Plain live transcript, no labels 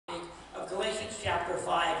Galatians chapter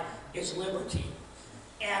 5 is liberty.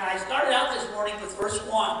 And I started out this morning with verse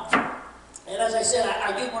 1. And as I said,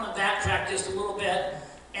 I do want to backtrack just a little bit.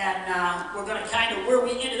 And we're going to kind of, where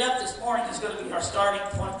we ended up this morning is going to be our starting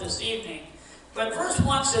point this evening. But verse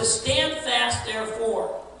 1 says, "Stand fast,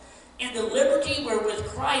 therefore, in the liberty wherewith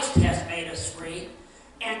Christ has made us free,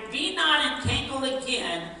 and be not entangled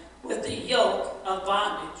again with the yoke of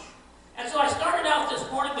bondage." And so I started out this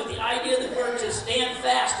morning with the idea that we're to stand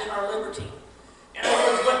fast in our liberty. In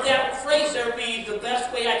other words, what that phrase there means, the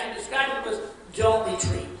best way I can describe it was, don't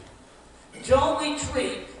retreat. Don't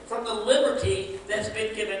retreat from the liberty that's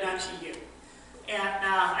been given unto you. And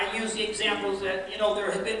I use the examples that,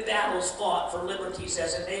 there have been battles fought for liberties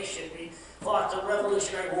as a nation. We fought the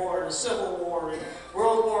Revolutionary War, the Civil War, and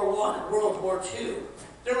World War I and World War II.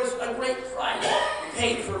 There was a great price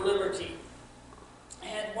paid for liberty.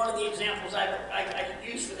 And one of the examples I can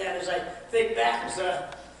use for that is I think back as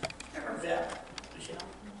remember Vet, Michelle?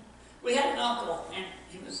 We had an uncle, and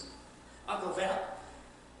he was Uncle Vet.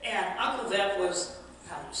 And Uncle Vet was,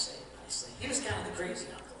 how do you say it nicely? He was kind of the crazy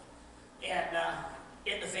uncle. And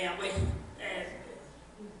in the family.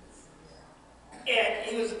 And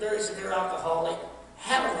he was a very severe alcoholic,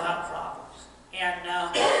 had a lot of problems. And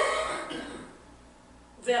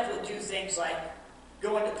Vet would do things like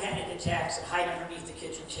go into panic attacks and hide underneath the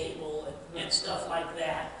kitchen table and stuff like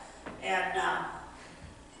that. And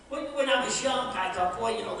when I was young, I thought,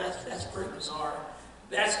 boy, that's pretty bizarre.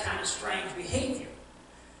 That's kind of strange behavior.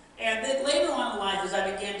 And then later on in life, as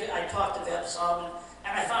I talked to Vet some,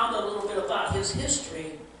 and I found a little bit about his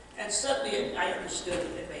history, and suddenly I understood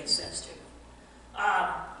it made sense to me.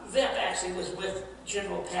 Vet actually was with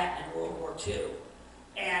General Patton in World War II.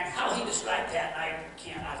 And how he described Patton, I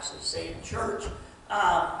can't actually say in church,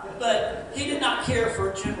 but he did not care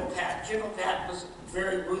for General Patton. General Patton was a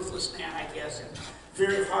very ruthless man, I guess, and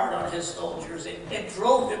very hard on his soldiers, and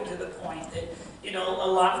drove them to the point that, a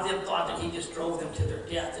lot of them thought that he just drove them to their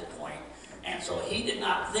death at point. And so he did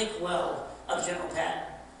not think well of General Patton.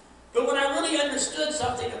 But when I really understood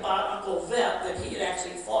something about Uncle Vet, that he had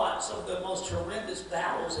actually fought some of the most horrendous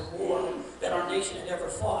battles in war that our nation had ever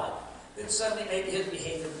fought, then suddenly maybe his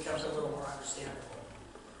behavior becomes a little more understandable.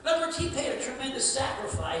 In other words, he paid a tremendous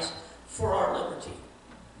sacrifice for our liberty.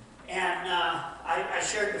 And I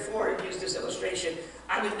shared before, and used this illustration,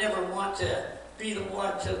 I would never want to be the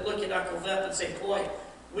one to look at Uncle Vet and say, boy,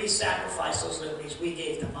 we sacrificed those liberties, we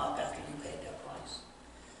gave them up after you paid that price.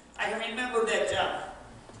 I can remember that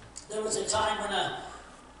there was a time when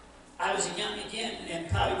I was young again, and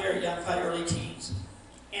probably very young, probably early teens.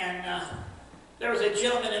 And there was a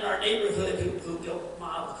gentleman in our neighborhood who built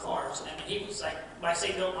model cars. And he was like, when I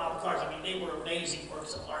say built model cars, they were amazing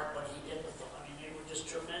works of art, what he did with them. They were just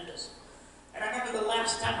tremendous. And I remember the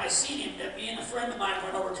last time I seen him, that me and a friend of mine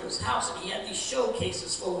went over to his house, and he had these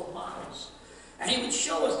showcases full of models. And he would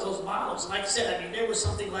show us those models. And like I said, there was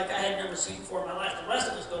something like I had never seen before in my life. The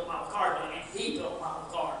rest of us built model cars, but he built model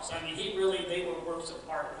cars. They were works of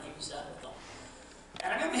art when he was done with them.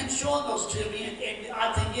 And I remember him showing those to me, and the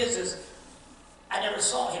odd thing is I never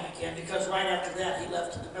saw him again, because right after that he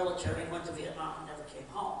left to the military and went to Vietnam and never came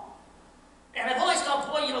home. And I've always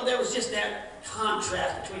thought, boy, there was just that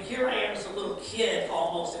contrast between here I am as a little kid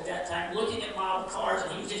almost at that time, looking at model cars,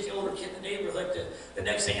 and he was just the older kid in the neighborhood. The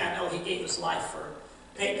next thing I know, he gave his life for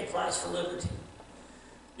paying the price for liberty.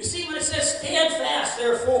 You see, when it says, stand fast,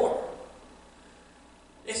 therefore,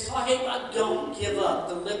 it's talking about don't give up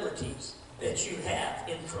the liberties that you have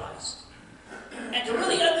in Christ. And to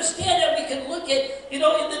really understand that, we can look at, in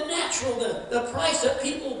the natural, the price that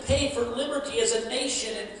people pay for liberty as a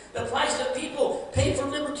nation, and the price that people pay for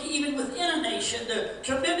liberty even within a nation, the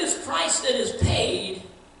tremendous price that is paid.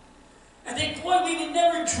 And think, boy, we would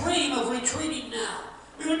never dream of retreating now.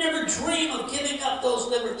 We would never dream of giving up those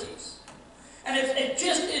liberties. And it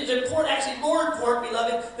just is important, actually more important,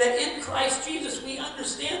 beloved, that in Christ Jesus we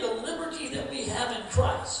understand the liberty that we have in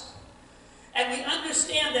Christ. And we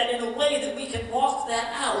understand that in a way that we can walk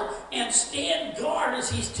that out and stand guard,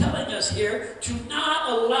 as he's telling us here, to not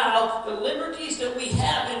allow the liberties that we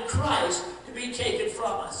have in Christ to be taken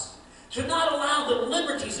from us. To not allow the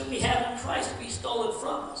liberties that we have in Christ to be stolen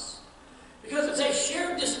from us. Because as I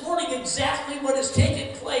shared this morning exactly what has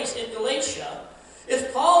taken place in Galatia, is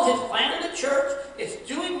Paul has planted a church, it's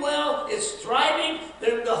doing well, it's thriving,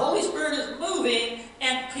 the Holy Spirit is moving,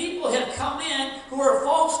 and people have come in who are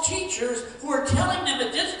false teachers who are telling them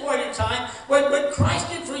at this point in time, what Christ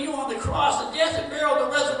did for you on the cross, the death and burial,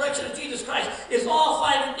 the resurrection of Jesus Christ, is all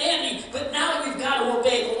fine and dandy, but now you've got to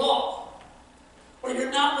obey the law, or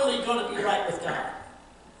you're not really going to be right with God.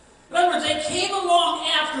 In other words, they came along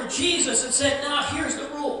after Jesus and said, now here's the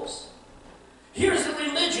rules.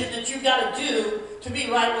 you've got to do to be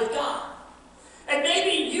right with God. And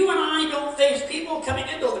maybe you and I don't face people coming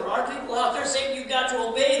in, though there are people out there saying you've got to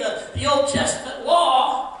obey the Old Testament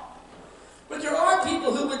law. But there are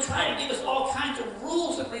people who would try to give us all kinds of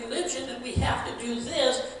rules of religion, and we have to do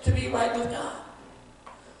this to be right with God.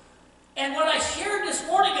 And what I shared this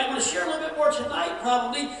morning, I'm going to share a little bit more tonight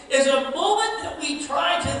probably, is a moment that we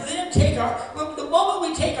try to then the moment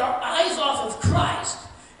we take our eyes off of Christ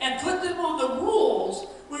and put them on the rules,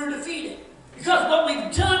 we're defeated. Because what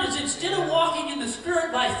we've done is instead of walking in the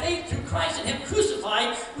Spirit by faith through Christ and Him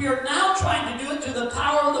crucified, we are now trying to do it through the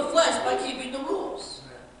power of the flesh by keeping the rules.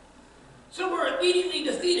 So we're immediately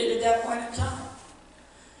defeated at that point in time.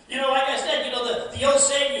 You know, like I said, you know, the old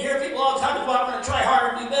saying, you hear people all the time about, I'm going to try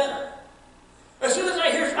harder and do better. As soon as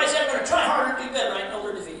I hear somebody say, I'm going to try harder and do better, I know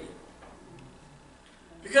they're defeated.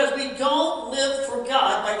 Because we don't live for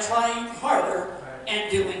God by trying harder and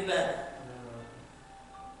doing better.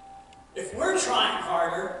 If we're trying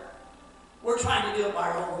harder, we're trying to do it by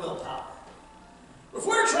our own willpower. If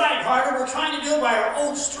we're trying harder, we're trying to do it by our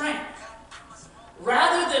own strength.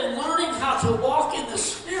 Rather than learning how to walk in the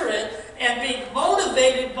Spirit and being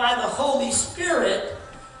motivated by the Holy Spirit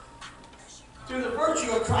through the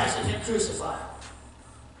virtue of Christ and Him crucified.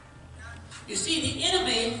 You see, the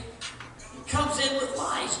enemy comes in with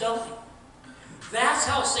lies, don't he? That's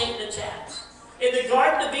how Satan attacks. In the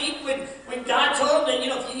Garden of Eden, when God told him that, you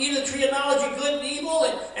know, if you eat of the tree of knowledge of good and evil,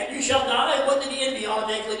 and you shall die, what did the enemy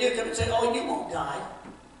automatically do? Come and say, oh, you won't die.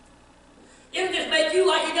 It would just make you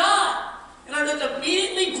like a God. And I just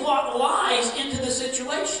immediately brought lies into the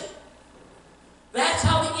situation. That's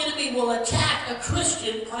how the enemy will attack a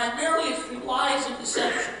Christian, primarily through lies and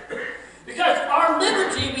deception. Because our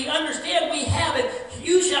liberty, we understand we have it.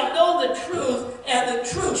 You shall know the truth, and the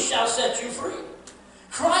truth shall set you free.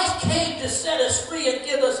 Christ came to set us free and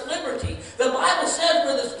give us liberty. The Bible says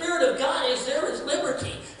where the Spirit of God is, there is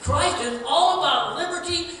liberty. Christ is all about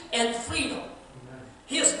liberty and freedom. Amen.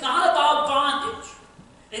 He is not about bondage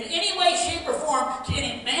in any way, shape, or form to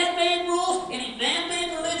any man-made rules, any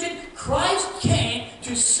man-made religion. Christ came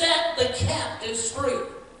to set the captives free.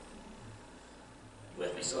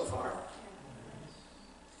 With me so far?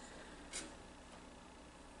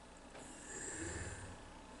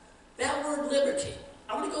 That word liberty,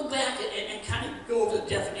 I want to go back and kind of go over the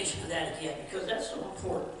definition of that again, because that's so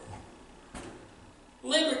important.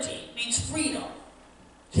 Liberty means freedom.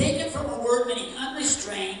 Taken from a word meaning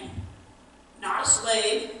unrestrained, not a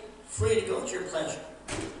slave, free to go at your pleasure.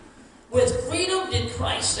 With freedom did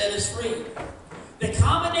Christ set us free. The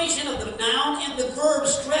combination of the noun and the verb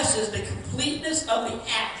stresses the completeness of the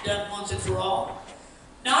act done once and for all.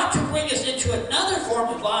 Not to bring us into another form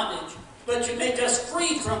of bondage, but to make us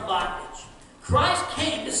free from bondage. Christ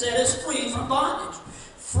came to set us free from bondage.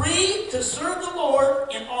 Free to serve the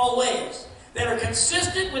Lord in all ways that are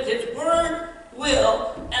consistent with His word,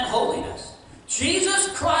 will, and holiness.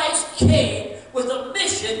 Jesus Christ came with a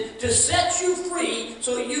mission to set you free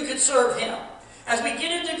so you could serve Him. As we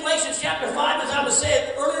get into Galatians chapter 5, as I was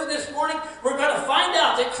saying earlier this morning, we're going to find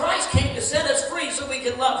out that Christ came to set us free so we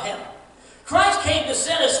can love Him. Christ came to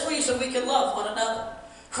set us free so we can love one another.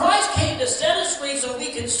 Christ came to set us free so we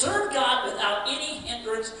can serve God without any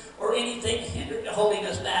hindrance or anything holding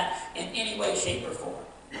us back in any way, shape, or form.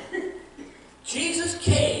 Jesus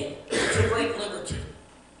came to bring liberty.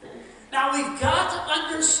 Now we've got to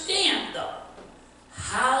understand, though,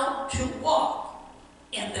 how to walk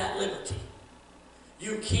in that liberty.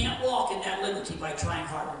 You can't walk in that liberty by trying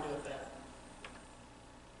harder to do it better.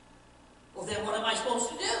 Well, then what am I supposed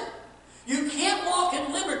to do? You can't walk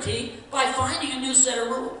in liberty by finding a new set of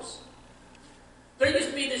rules. There used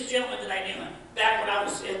to be this gentleman that I knew back when I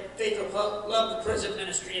was in Faith of Love, the prison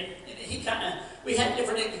ministry, and we had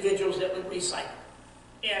different individuals that would recycle.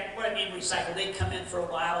 And what I mean recycle, they'd come in for a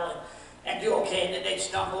while and do okay, and then they'd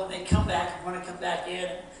stumble, and they'd come back and want to come back in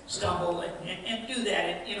and stumble and do that.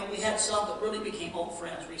 And, you know, we had some that really became old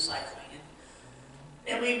friends recycling.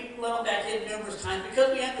 And we let them back in numerous times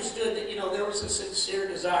because we understood that, you know, there was a sincere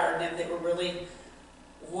desire in them. They were really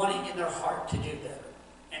wanting in their heart to do better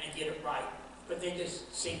and to get it right. But they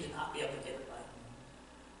just seemed to not be able to get it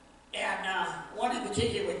right. And one in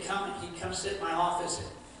particular would come, and he'd come sit in my office, and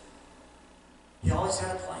he always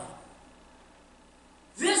had a plan.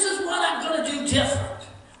 This is what I'm going to do different.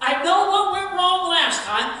 I know what went wrong last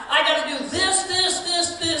time. I got to do this,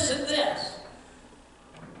 and this.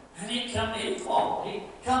 And he'd come, he'd fall. He'd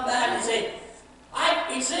come back and say,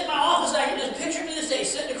 he'd sit in my office, I can just picture me this day,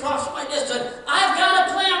 sitting across from my desk, saying, I've got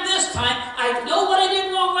a plan this time. I know what I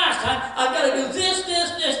did wrong last time. I've got to do this,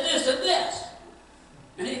 and this.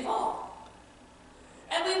 And he'd fall.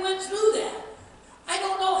 And we went through that. I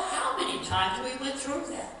don't know how times we went through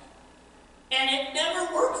that. And it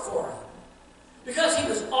never worked for him. Because he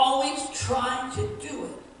was always trying to do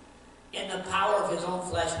it in the power of his own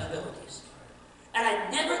flesh and abilities. And I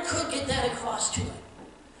never could get that across to him.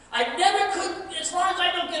 I never could, as far as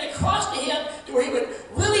I don't get across to him, to where he would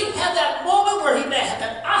really have that moment where he would have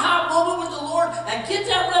that aha moment with the Lord and get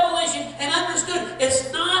that revelation and understood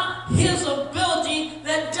it's not his ability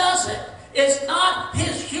that does it. It's not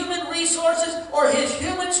his human resources or his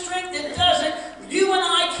human strength that does it. You and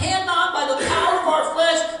I cannot, by the power of our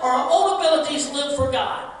flesh or our own abilities, live for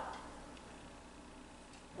God.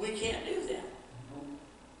 We can't do that.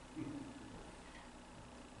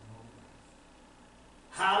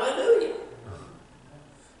 Hallelujah.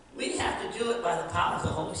 We have to do it by the power of the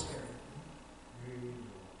Holy Spirit.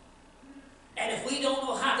 And if we don't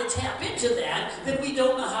know how to tap into that, then we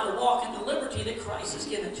don't know how to walk in the liberty that Christ has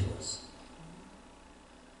given to us.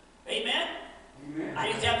 Amen? Amen. I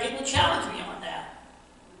used to have people challenge me on that.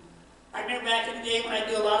 I remember back in the day when I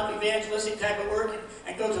do a lot of evangelistic type of work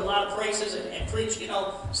and go to a lot of places and preach,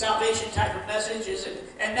 salvation type of messages.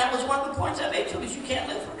 And that was one of the points I made to them is you can't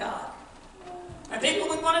live for God. And people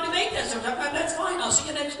would want to debate that sometimes. That's fine. I'll see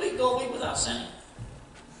you next week. Go a week without sinning.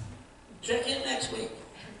 Check in next week.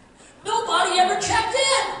 Nobody ever checked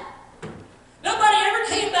in. Nobody ever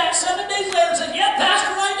came back 7 days later and said, yeah,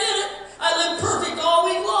 Pastor, I did it. I lived perfect all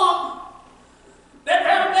week long. Never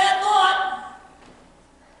had a bad thought.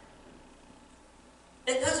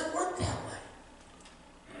 It doesn't work that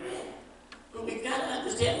way. But we've got to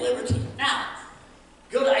understand liberty. Now,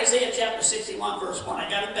 go to Isaiah chapter 61, verse 1. I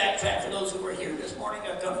got to backtrack for those who were here this morning.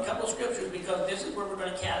 I've done a couple of scriptures because this is where we're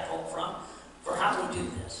going to catapult from for how we do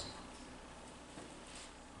this.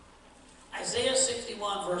 Isaiah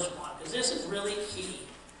 61, verse 1, because this is really key.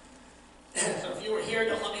 So if you were here,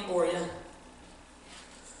 don't let me bore you.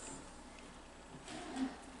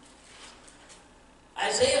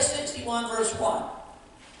 Isaiah 61, verse 1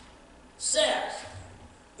 says,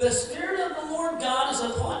 the Spirit of the Lord God is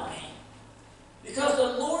upon me, because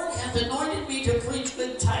the Lord hath anointed me to preach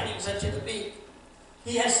good tidings unto the meek.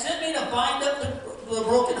 He has sent me to bind up the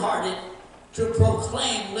brokenhearted, to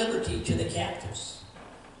proclaim liberty to the captives,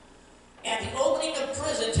 and the opening of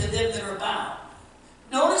prison to them that are bound.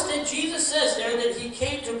 Notice that Jesus says there that he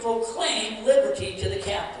came to proclaim liberty to the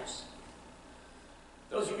captives.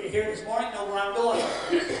 Those of you here this morning know where I'm going.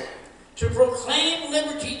 To proclaim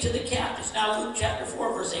liberty to the captives. Now Luke chapter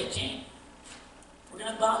 4, verse 18. We're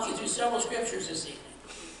going to bounce you through several scriptures this evening.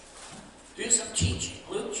 Do some teaching.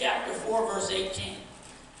 Luke chapter 4, verse 18.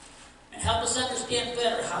 And help us understand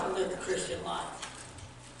better how to live the Christian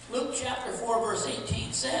life. Luke chapter 4, verse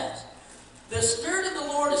 18 says, the Spirit of the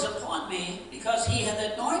Lord is upon me, because he hath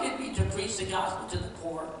anointed me to preach the gospel to the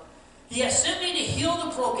poor. He has sent me to heal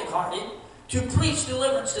the brokenhearted, to preach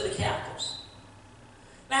deliverance to the captives.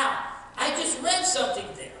 Now, I just read something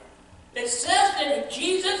there. It says that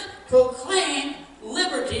Jesus proclaimed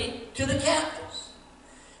liberty to the captives.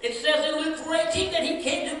 It says in Luke 4:18 that he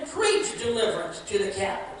came to preach deliverance to the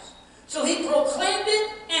captives. So he proclaimed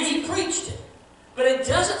it and he preached it. But it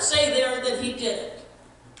doesn't say there that he did it.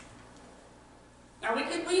 Now we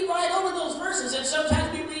can read right over those verses, and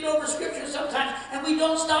sometimes we read over scripture sometimes, and we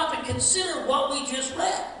don't stop and consider what we just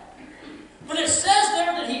read. But it says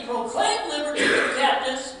there that he proclaimed liberty to the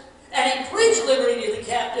captives, and he preached liberty to the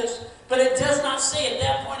captives, but it does not say at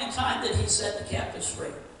that point in time that he set the captives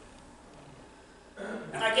free.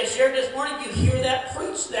 And like I shared this morning, you hear that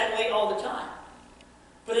preached that way all the time.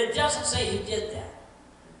 But it doesn't say he did that.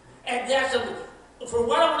 And for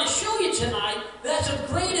what I want to show you tonight, that's of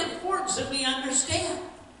great importance that we understand.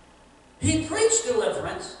 He preached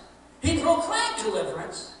deliverance, he proclaimed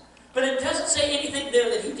deliverance, but it doesn't say anything there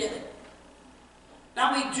that he did it.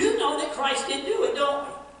 Now we do know that Christ did do it, don't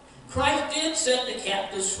we? Christ did set the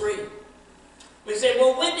captives free. We say,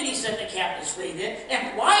 well, when did he set the captives free then?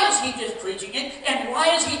 And why is he just preaching it? And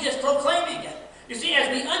why is he just proclaiming it? You see, as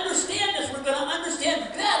we understand this, we're going to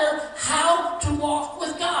understand better how to walk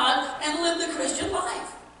with God and live the Christian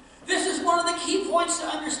life. This is one of the key points to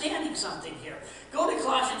understanding something here. Go to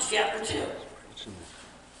Colossians chapter 2.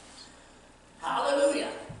 Hallelujah.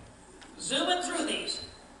 Zooming through these.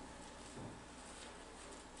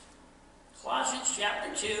 Colossians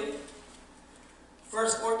chapter 2,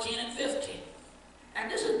 verse 14 and 15. And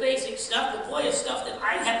this is basic stuff, but boy, it's stuff that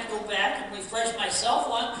I have to go back and refresh myself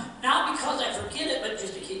on, not because I forget it, but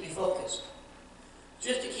just to keep me focused.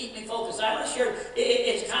 Just to keep me focused. I was sure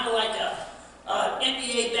it's kind of like an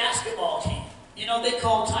NBA basketball team. You know, they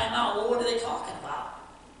call timeout. Well, what are they talking about?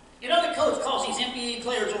 You know, the coach calls these NBA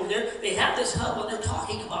players over there. They have this huddle and they're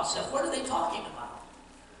talking about stuff. What are they talking about?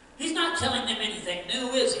 He's not telling them anything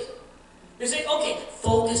new, is he? They say, okay,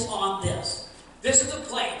 focus on this. This is the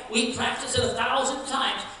plan. We practice it 1,000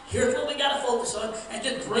 times. Here's what we got to focus on, and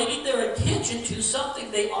just bringing their attention to something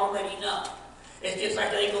they already know. It's just like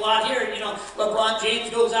they go out here, LeBron James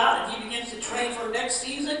goes out and he begins to train for next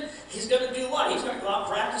season. He's going to do what? He's going to go out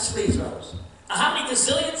and practice free throws. Now, how many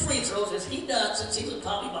gazillion free throws has he done since he was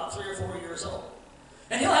probably about 3 or 4 years old?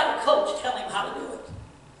 And he'll have a coach tell him how to do it.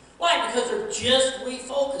 Why? Because they're just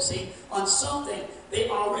refocusing on something they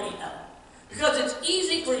already know. Because it's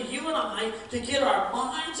easy for you and I to get our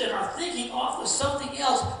minds and our thinking off of something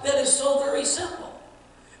else that is so very simple.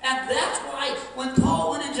 And that's why when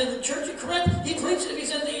Paul went into the church of Corinth, he preached it. He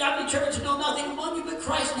said, I'm determined to know nothing among you but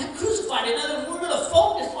Christ and Him crucified. In other words, we're going to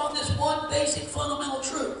focus on this one basic fundamental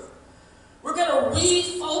truth. We're going to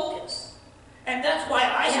refocus. And that's why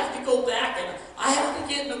I have to go back and I have to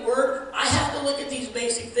get in the Word. I have to look at these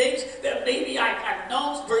basic things that maybe I've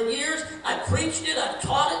known for years. I've preached it. I've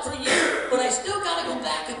taught it for years. But I still got to go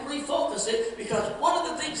back and refocus it, because one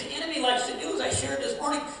of the things the enemy likes to do, as I shared this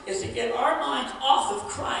morning, is to get our minds off of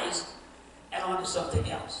Christ and onto something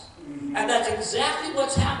else. And that's exactly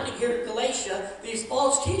what's happening here in Galatia. These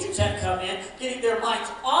false teachers have come in, getting their minds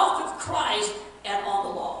off of Christ and on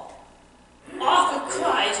the law. Off of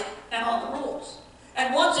Christ and on the rules.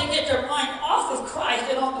 And once they get their mind off of Christ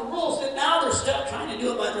and on the rules, then now they're stuck trying to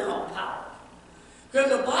do it by their own power. Because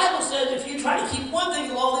the Bible says if you try to keep one thing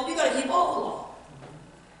of the law, then you got to keep all the law.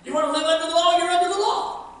 You want to live under the law, you're under the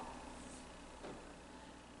law.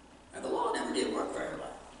 And the law never did work very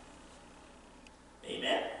well.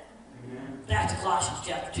 Amen? Amen. Back to Colossians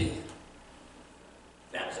chapter 2.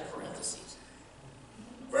 That was a parenthesis.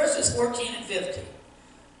 Verses 14 and 15.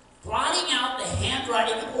 Blotting out the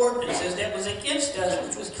handwriting of ordinances that was against us,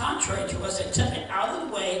 which was contrary to us, and took it out of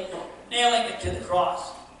the way, nailing it to the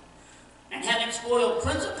cross. And having spoiled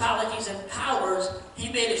principalities and powers,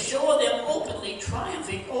 he made a show of them openly,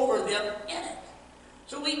 triumphing over them in it.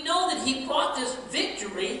 So we know that he brought this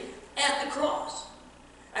victory at the cross.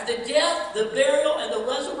 At the death, the burial, and the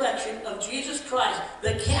resurrection of Jesus Christ,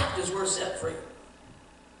 the captives were set free.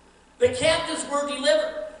 The captives were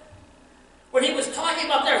delivered. When he was talking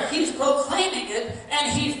about there, he's proclaiming it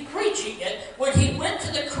and he's preaching it. When he went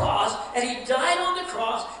to the cross and he died on the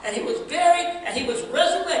cross and he was buried and he was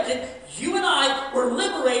resurrected, you and I were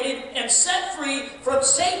liberated and set free from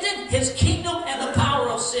Satan, his kingdom, and the power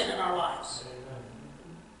of sin in our lives.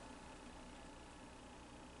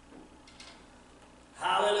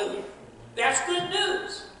 Hallelujah. That's good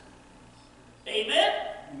news. Amen?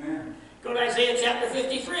 Amen. Go to Isaiah chapter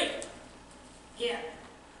 53. Again.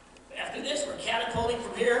 After this, we're catapulting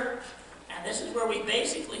from here, and this is where we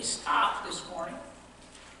basically stopped this morning.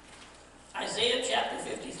 Isaiah chapter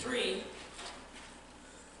 53.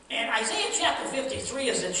 And Isaiah chapter 53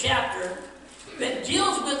 is a chapter that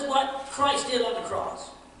deals with what Christ did on the cross.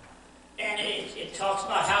 And it talks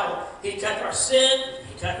about how he took our sin,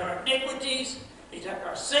 he took our iniquities, he took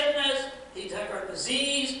our sickness, he took our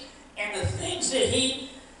disease, and the things that he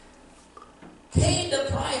paid the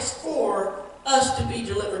price for us to be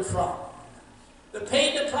delivered from.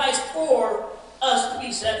 Paid the price for us to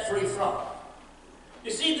be set free from.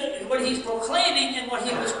 You see, what he's proclaiming and what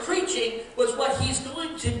he was preaching was what he's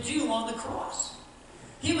going to do on the cross.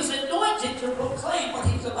 He was anointed to proclaim what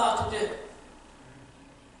he was about to do.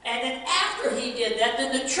 And then after he did that,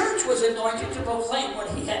 then the church was anointed to proclaim what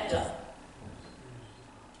he had done.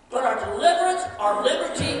 But our deliverance, our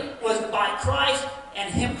liberty, was by Christ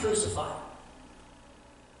and him crucified.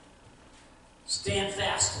 Stand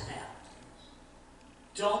fast in that.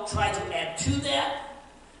 Don't try to add to that.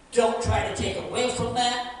 Don't try to take away from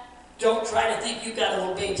that. Don't try to think you've got to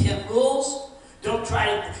obey 10 rules. Don't try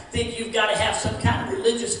to think you've got to have some kind of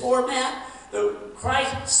religious format.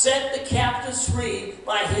 Christ set the captives free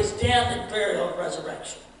by his death and burial and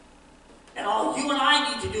resurrection. And all you and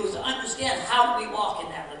I need to do is to understand how do we walk in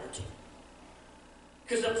that liberty.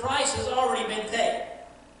 Because the price has already been paid.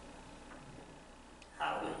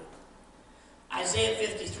 Hallelujah. Isaiah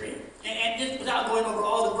 53. And just without going over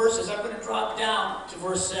all the verses, I'm going to drop down to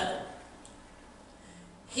verse 7.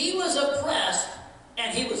 He was oppressed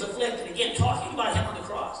and he was afflicted. Again, talking about him on the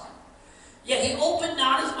cross. Yet he opened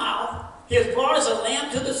not his mouth. He has brought as a lamb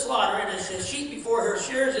to the slaughter, and as a sheep before her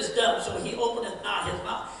shears is dumb, so he openeth not his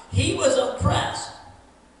mouth. He was oppressed.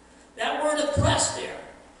 That word oppressed there,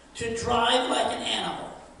 to drive like an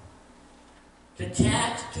animal, to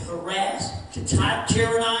attack, to harass, to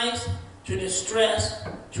tyrannize, to distress,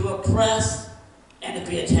 to oppress, and to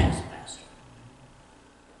be a taskmaster.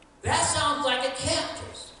 That sounds like a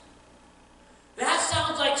captive. That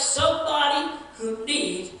sounds like somebody who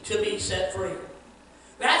needs to be set free.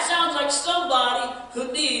 That sounds like like somebody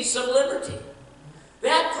who needs some liberty.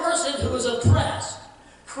 That person who is oppressed,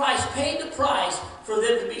 Christ paid the price for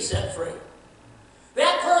them to be set free.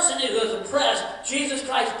 That person who is oppressed, Jesus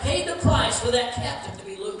Christ paid the price for that captive to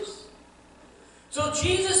be loose. So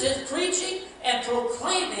Jesus is preaching and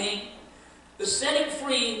proclaiming the setting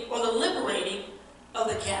free or the liberating of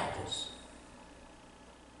the captives.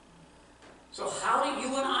 So how do you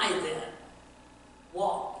and I then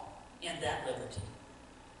walk in that liberty?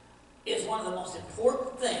 It's one of the most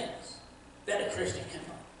important things that a Christian can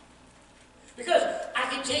learn. Because I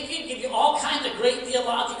can take you and give you all kinds of great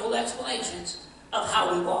theological explanations of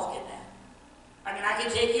how we walk in that. I mean, I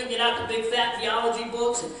can take you and get out the big fat theology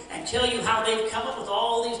books and tell you how they've come up with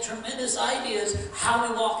all these tremendous ideas how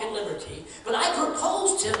we walk in liberty. But I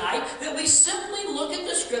propose tonight that we simply look at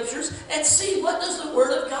the Scriptures and see what does the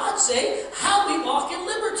Word of God say how we walk in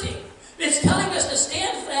liberty. It's telling us to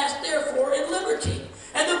stand fast, therefore, in liberty.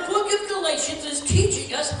 And the book of Galatians is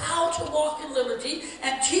teaching us how to walk in liberty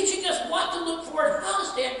and teaching us what to look for and how to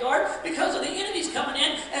stand guard because of the enemies coming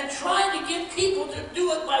in and trying to get people to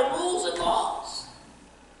do it by rules and laws.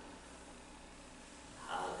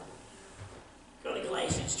 Go to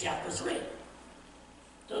Galatians chapter 3.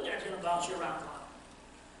 So there's going to bounce you around a lot.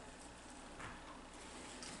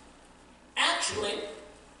 Actually,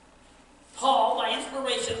 Paul, by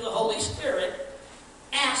inspiration of the Holy Spirit,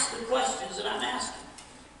 asked the questions that I'm asking.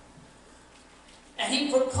 And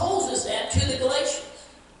he proposes that to the Galatians.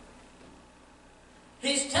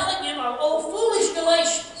 He's telling them, oh, foolish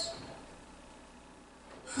Galatians,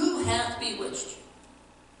 who hath bewitched you?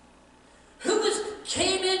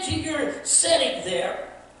 Came into your setting there.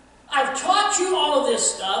 I've taught you all of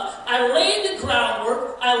this stuff. I laid the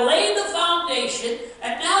groundwork. I laid the foundation.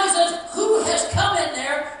 And now he says, who has come in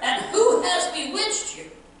there and who has bewitched you?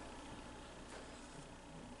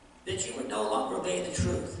 That you would no longer obey the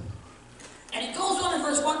truth. And it goes on in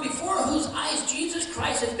verse 1, before whose eyes Jesus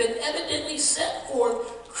Christ has been evidently set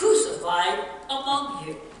forth, crucified among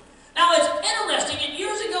you. Now it's interesting, and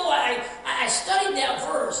years ago I studied that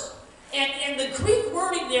verse, and the Greek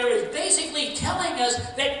wording there is basically telling us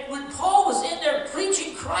that when Paul was in there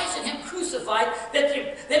preaching Christ and Him crucified, that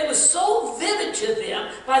it was so vivid to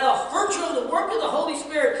them by the virtue of the work of the Holy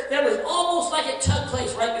Spirit that it was almost like it took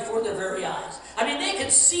place right before their very eyes. I mean, they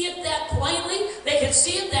could see it that plainly, they could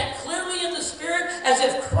see it that clearly in the Spirit, as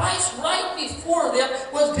if Christ right before them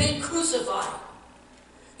was being crucified.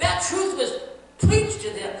 That truth was preached to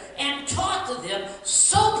them and taught to them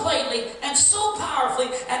so plainly and so powerfully.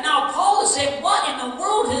 And now Paul is saying, what in the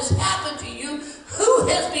world has happened to you? Who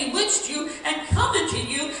has bewitched you and come into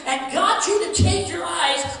you and got you to take your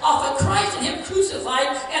eyes off of Christ and Him crucified,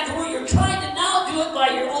 and to where you're trying to now do it by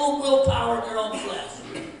your own willpower and your own flesh?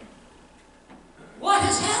 What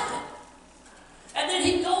has happened? And then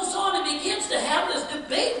he goes on and begins to have this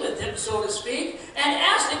debate with them, so to speak, and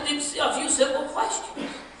asks them a few simple questions.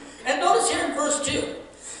 And notice here in verse 2,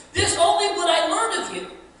 this only would I learn of you.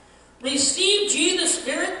 Received ye the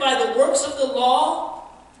Spirit by the works of the law,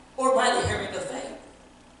 or by the hearing of faith?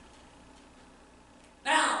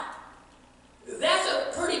 Now, that's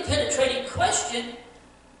a pretty penetrating question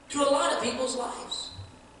to a lot of people's lives.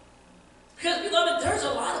 Because, beloved, there's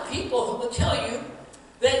a lot of people who will tell you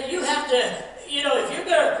that you have to, if you're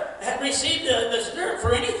going to receive the Spirit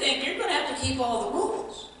for anything, you're going to have to keep all the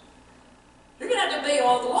rules. You're going to have to obey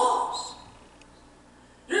all the laws.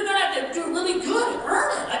 You're going to have to do really good and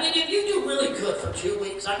earn it. I mean, if you do really good for 2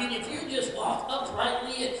 weeks, if you just walk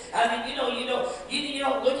uprightly, and, you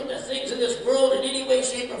don't look at the things of this world in any way,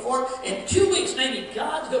 shape, or form, in 2 weeks, maybe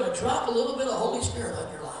God's going to drop a little bit of Holy Spirit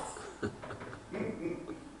on your life.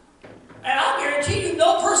 And I guarantee you,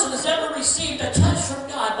 no person has ever received a touch from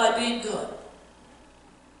God by being good.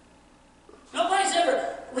 Nobody's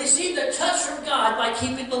ever received a touch from God by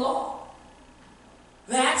keeping the law.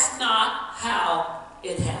 That's not how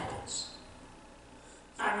it happens.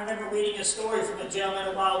 I remember reading a story from a gentleman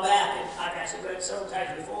a while back, and I've actually read it several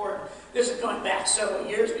times before. And this is going back several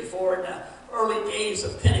years before, in the early days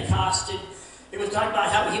of Pentecost. And it was talking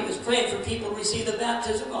about how he was praying for people to receive the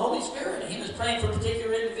baptism of the Holy Spirit. And he was praying for a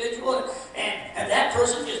particular individual, and that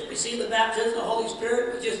person just received the baptism of the Holy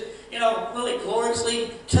Spirit, was just, really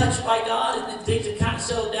gloriously touched by God, and then things had kind of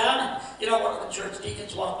settled down. And, one of the church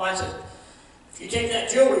deacons walked by and said, if you take that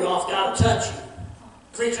jewelry off, God will touch you.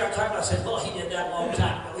 The preacher I'm talking about said, well, he did that a long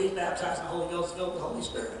time ago. He's baptized in the Holy Ghost, filled with the Holy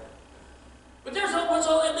Spirit. But there's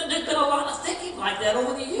been a lot of thinking like that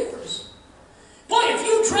over the years. Boy, if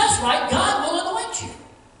you dress right, God will anoint you.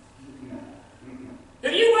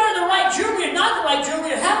 If you wear the right jewelry and not the right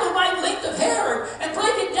jewelry, and have the right length of hair, and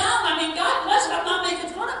break it down, God bless it, I'm not making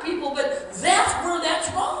fun of people, but that's where that's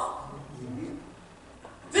wrong.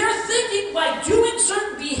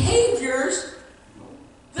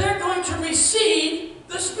 receive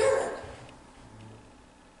the Spirit.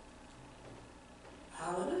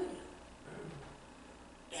 Hallelujah.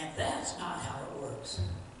 And that's not how it works.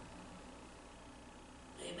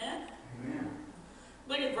 Amen? Amen.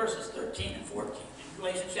 Look at verses 13 and 14 in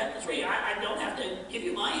Galatians chapter 3. I don't have to give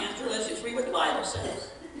you my answer. Let's just read what the Bible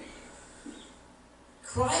says.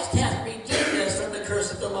 Christ hath redeemed us from the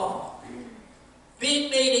curse of the law,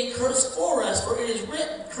 being made a curse for us, for it is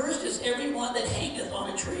written, cursed is every one that hangeth on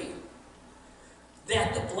a tree,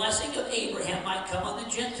 that the blessing of Abraham might come on the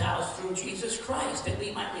Gentiles through Jesus Christ, that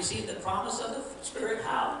we might receive the promise of the Spirit.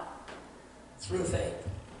 How? Through faith.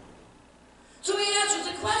 So he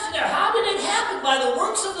answers the question there. How did it happen? By the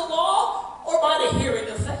works of the law or by the hearing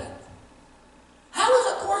of faith? How is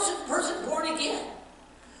a person born again?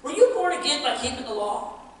 Were you born again by keeping the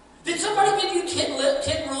law? Did somebody give you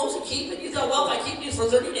 10 rules to keep it? You thought, well, if I keep these for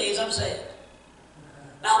 30 days, I'm saved.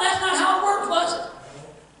 No, that's not how it worked, was it?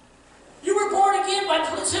 You were born again by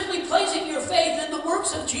simply placing your faith in the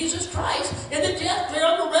works of Jesus Christ, in the death, burial,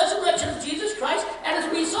 and the resurrection of Jesus Christ, and as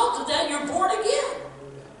a result of that, you're born again.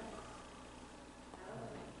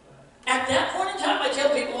 At that point in time, I tell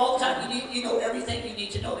people all the time, you know everything you need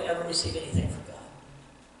to know to ever receive anything from God.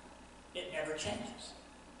 It never changes.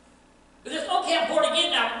 But it's okay, I'm born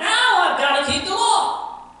again now. Now I've got to keep the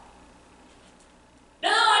law.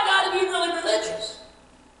 Now I've got to be really religious.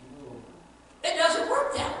 It doesn't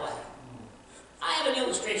work that way. I have an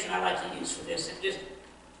illustration I like to use for this. If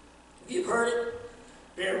you've heard it,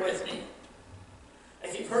 bear with me.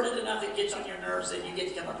 If you've heard it enough, it gets on your nerves, then you get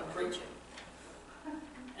to come up and preach it.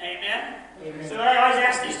 Amen? Amen. So I always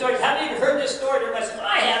ask these stories. How many of you heard this story? Everybody says,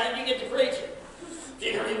 I haven't. You get to preach it. If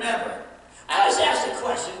you can remember. I always ask the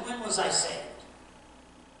question, when was I saved?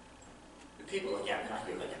 And people look at me like,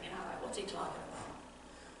 you're looking at me, all right, what's he talking about?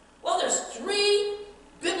 Well, there's 3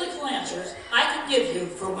 biblical answers I can give you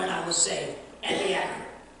for when I was saved, and be accurate.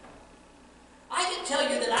 I can tell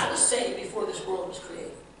you that I was saved before this world was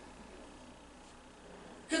created.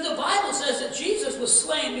 Because the Bible says that Jesus was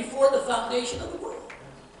slain before the foundation of the world.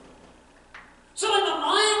 So in the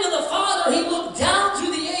mind of the Father, he looked down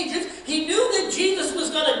through the ages. He knew that Jesus was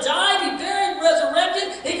going to die, be buried,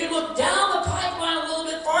 resurrected. He could look down the pipeline a little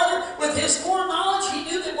bit farther. With his foreknowledge, he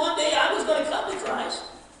knew that one day I was going to come to Christ.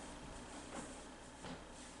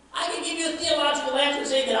 I can give you a theological answer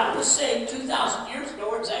saying that I was saved 2,000 years ago,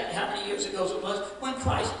 or exactly how many years ago it was, when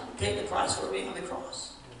Christ paid the price for me on the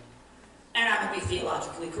cross. And I can be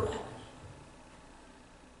theologically correct.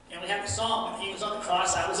 And we have the song, when he was on the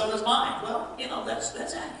cross, I was on his mind. Well, you know, that's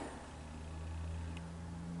accurate.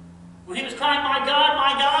 When he was crying, my God,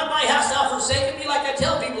 why hast thou forsaken me? Like I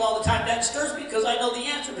tell people all the time, that stirs me because I know the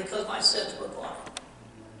answer, because my sins were upon him.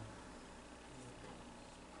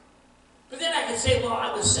 But then I can say, well,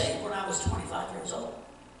 I was saved when I was 25 years old.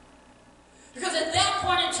 Because at that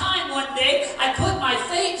point in time, one day, I put my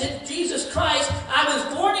faith in Jesus Christ. I was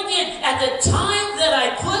born again. At the time that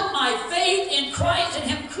I put my faith in Christ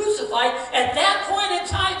and him crucified, at that point in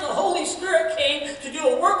time, the Holy Spirit came to do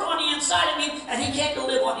a work on the inside of me, and he came to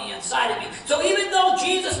live on the inside of me. So even though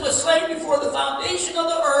Jesus was slain before the foundation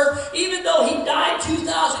of the earth, even though he died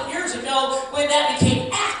 2,000 years ago, when that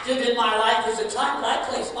became active in my life was the time that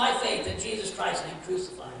I placed my faith in Jesus Christ and him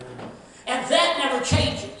crucified. And that never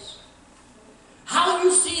changes. How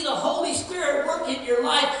you see the Holy Spirit work in your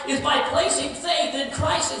life is by placing faith in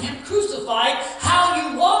Christ and him crucified. How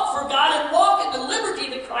you walk for God and walk in the liberty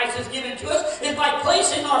that Christ has given to us is by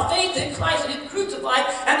placing our faith in Christ and him crucified,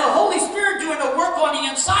 and the Holy Spirit doing a work on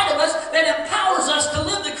the inside of us that empowers us to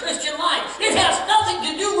live the Christian life. It has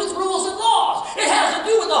nothing to do with rules and laws. It has to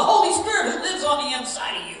do with the Holy Spirit who lives on the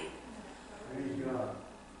inside of you. Praise God.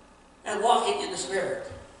 And walking in the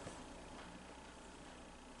Spirit.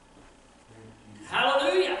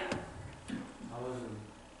 Hallelujah. Hallelujah.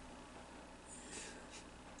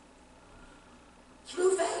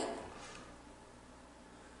 Through faith.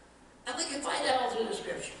 And we can find that all through the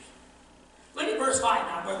Scriptures. Look at verse 5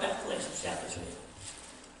 now. We're back to Galatians chapter 3.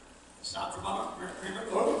 It's not from our,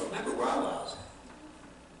 remember where I was.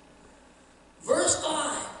 Verse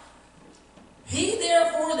 5. He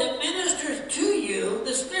therefore that ministers to you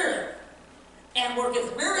the Spirit, and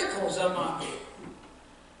worketh miracles among you,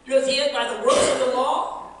 doeth he it by the works of the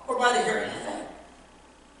law, or by the hearing of faith?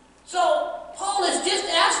 So, Paul has just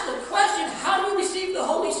asked the question, how do you receive the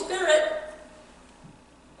Holy Spirit?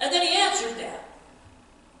 And then he answered that.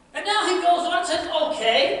 And now he goes on and says,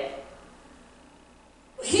 okay,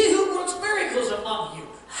 he who works miracles among you,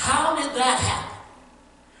 how did that happen?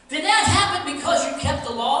 Did that happen because you kept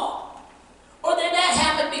the law? Or did that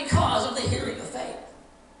happen because of the hearing of faith?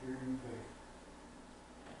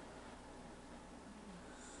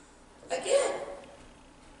 Again,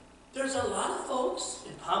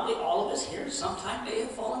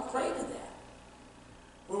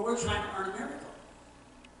 trying to earn a miracle.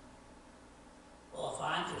 Well, if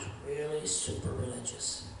I'm just really super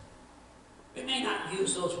religious. We may not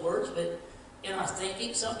use those words, but in our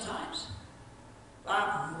thinking sometimes,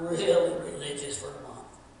 I'm really religious for a month.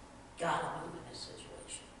 God will move in this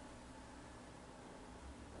situation.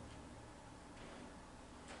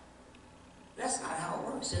 That's not how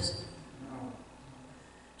it works, is it? No.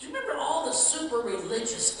 Do you remember all the super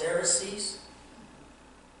religious Pharisees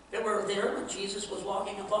that were there when Jesus was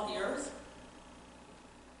walking upon the earth?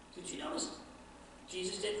 Did you notice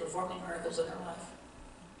Jesus didn't perform any miracles in their life?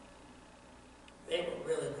 They were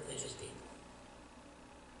really religious people.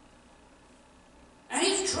 And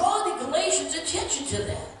he's drawing the Galatians' attention to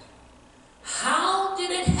that. How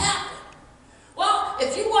did it happen? Well,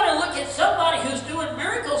 if you want to look at somebody who's doing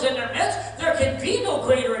miracles in their midst, there can be no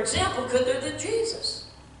greater example, could there, than Jesus.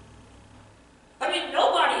 I mean,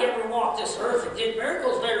 nobody ever walked this earth and did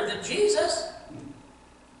miracles better than Jesus.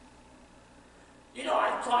 You know,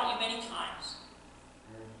 I've taught you many times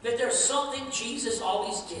that there's something Jesus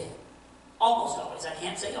always did. Almost always. I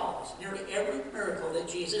can't say always. Nearly every miracle that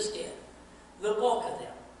Jesus did, the bulk of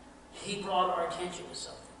them, he brought our attention to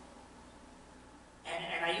something.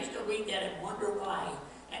 And I used to read that and wonder why.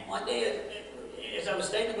 And one day, as I was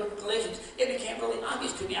studying the book of Galatians, it became really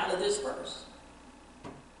obvious to me out of this verse.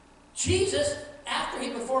 Jesus, after he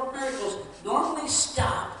performed miracles, normally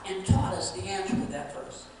stopped and taught us the answer to that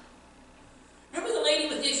verse. Remember the lady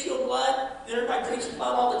with the issue of blood that everybody preaches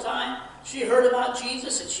about all the time? She heard about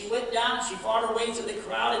Jesus and she went down and she fought her way through the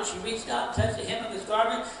crowd and she reached out and touched the hem of his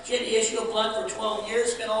garment. She had the issue of blood for 12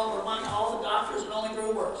 years, spent all of her money on all the doctors, and only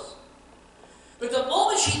grew worse. But the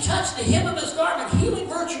moment she touched the hem of his garment, healing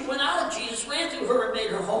virtue went out of Jesus, ran through her, and made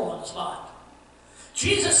her whole on the spot.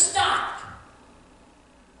 Jesus stopped.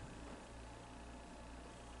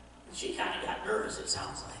 And she kind of got nervous, it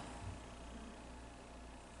sounds like.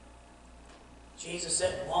 Jesus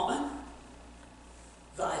said, "Woman,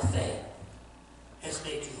 thy faith has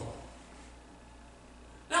made you whole."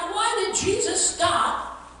 Now, why did Jesus stop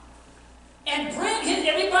and bring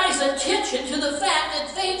everybody's attention to the fact that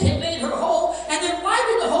faith had made her whole? And then why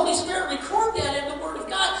did the Holy Spirit record that in the Word of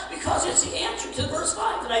God? Because it's the answer to verse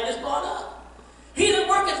 5 that I just brought up. He that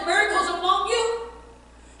worketh miracles among you.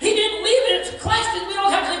 He didn't leave it as a question. We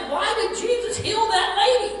don't have to think, why did Jesus heal that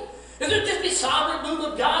lady? Is it just the sovereign move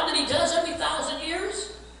of God that he does every 1,000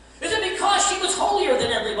 years? Is it because she was holier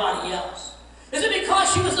than everybody else? Is it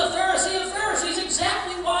because she was the Pharisee of Pharisees?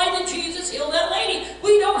 Exactly why did Jesus heal that lady?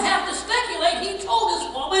 We don't have to speculate. He told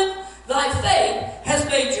this woman, "Thy faith has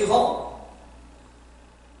made you whole."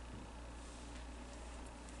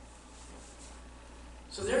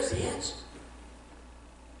 So there's the answer.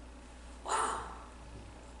 Wow.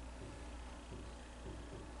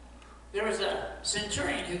 There was a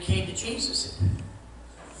centurion who came to Jesus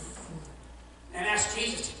and asked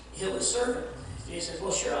Jesus to heal his servant. Jesus says,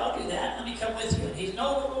 "Well, sure, I'll do that. Let me come with you." And he's,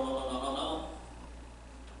 no.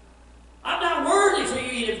 I'm not worthy for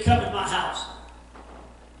you to come in my house.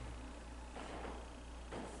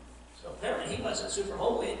 So apparently he wasn't super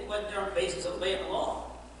holy. He wasn't there on the basis of obeying the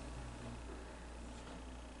law.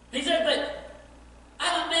 He said, "But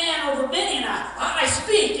I'm a man over many, and I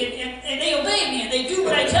speak, and they obey me, and they do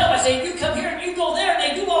what I tell them. I say, you come here, and you go there, and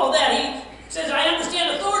they do all that." He says, "I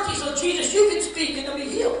understand authority, so Jesus, you can speak, and they'll be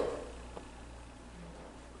healed."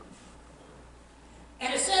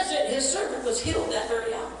 And it says that his servant was healed that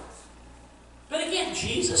very hour. But again,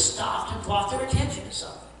 Jesus stopped and brought their attention to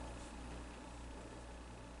something.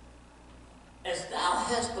 "As thou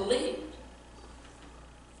hast believed,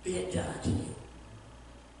 be it done unto you."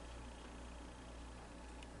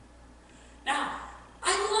 Now,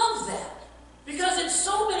 I love that. Because in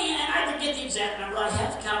so many, and I forget the exact number, I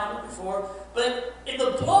have counted it before, but in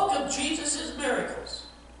the bulk of Jesus' miracles,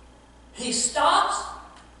 he stops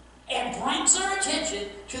and brings their attention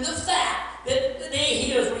to the fact that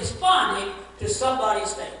he is responding to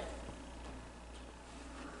somebody's faith.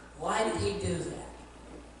 Why did he do that?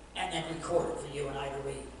 And then record it for you and I to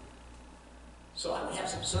read. So I would have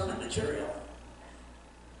some sermon material.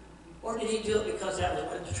 Or did he do it because that was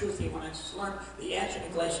what the truth he wanted us to learn? The answer to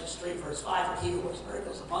Galatians 3 verse 5, "For he who works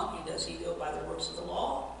miracles among you, does he do it by the works of the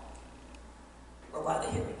law? Or by the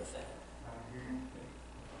hearing of faith?"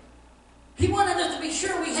 He wanted us to be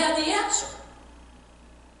sure we had the answer.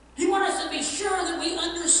 He wanted us to be sure that we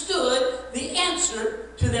understood the answer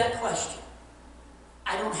to that question.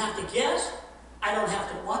 I don't have to guess. I don't have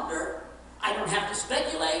to wonder. I don't have to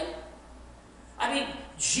speculate. I mean,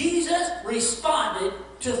 Jesus responded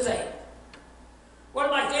to faith. One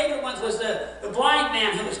of my favorite ones was the blind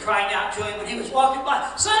man who was crying out to him when he was walking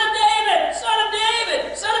by, "Son of David! Son of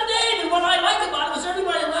David! Son of David!" What I liked about it was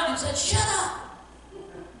everybody around him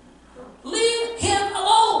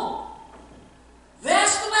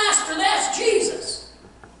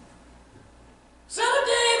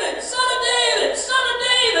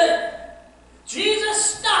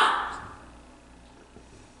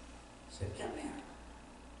said, come here.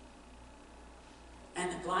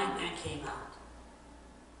 And the blind man came out.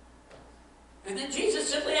 And then Jesus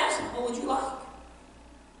simply asked him, what would you like?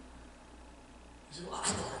 He said, well, I'd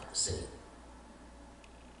like to see.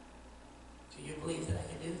 Do you believe that I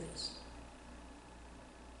can do this?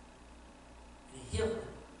 And he healed him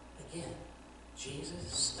again.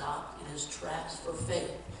 Jesus stopped in his tracks for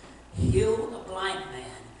faith, healed a blind man,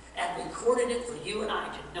 and recorded it for you and I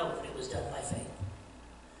to know that it was done by faith.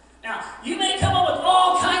 Now, you may come up with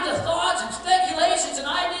all kinds of thoughts and speculations and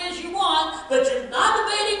ideas you want, but you're not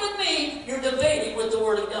debating with me, you're debating with the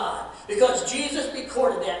Word of God, because Jesus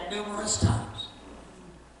recorded that numerous times.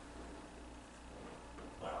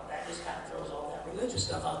 Well, that just kind of throws all that religious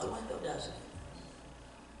stuff out the window, doesn't it?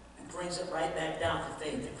 And brings it right back down to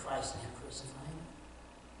faith in Christ and Him crucified.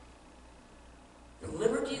 The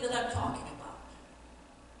liberty that I'm talking about,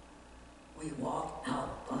 we walk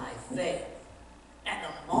out by faith. And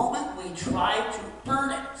the moment we try to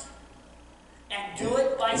earn it and do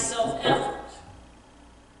it by self-effort,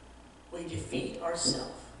 we defeat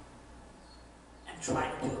ourselves and try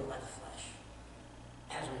to do it by the flesh.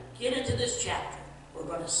 As we get into this chapter, we're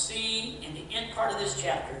going to see in the end part of this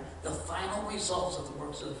chapter the final results of the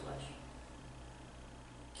works of the flesh.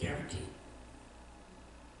 Guaranteed.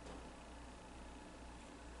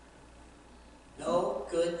 No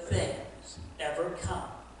good things ever come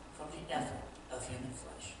from the effort of human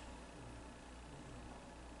flesh.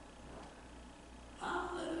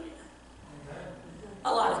 Hallelujah.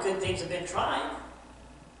 A lot of good things have been tried.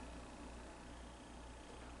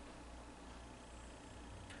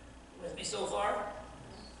 With me so far?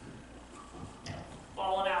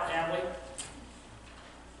 Falling out, have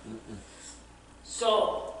we?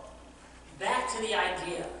 So, back to the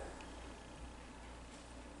idea.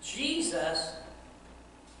 Jesus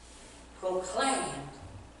proclaimed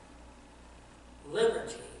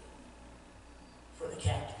liberty for the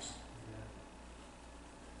captives.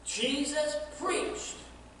 Jesus preached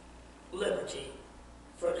liberty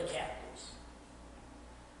for the captives.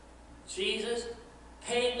 Jesus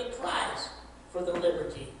paid the price for the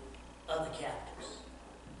liberty of the captives.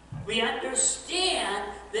 We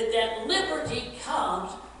understand that that liberty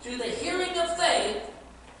comes through the hearing of faith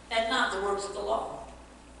and not the works of the law.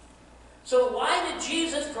 So why did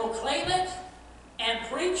Jesus proclaim it and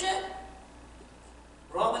preach it?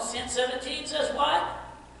 Romans 10:17 says what?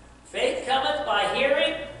 Faith cometh by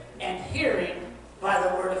hearing, and hearing by the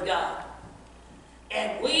Word of God.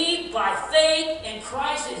 And we, by faith in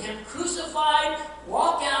Christ and Him crucified,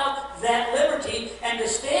 walk out that liberty. And to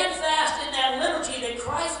stand fast in that liberty that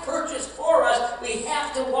Christ purchased for us, we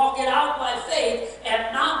have to walk it out by faith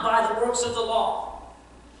and not by the works of the law.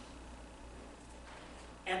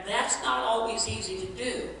 And that's not always easy to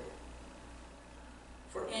do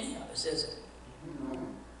for any of us, is it?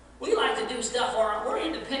 We like to do stuff our own. We're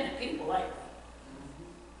independent people, like that.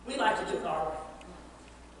 We like to do it our way.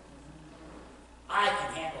 I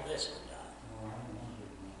can handle this one, God.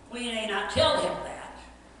 We may not tell Him that,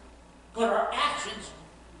 but our actions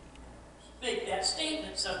make that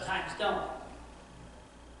statement sometimes, don't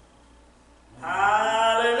they?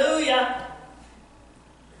 Hallelujah.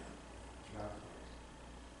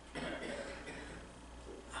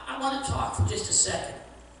 I want to talk for just a second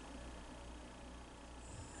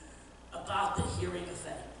about the hearing of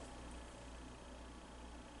faith.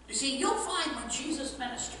 You see, you'll find when Jesus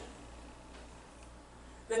ministered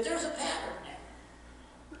that there's a pattern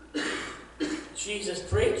there. Jesus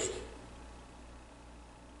preached,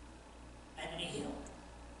 and then He healed.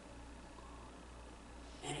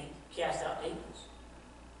 And He cast out demons.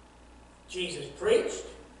 Jesus preached,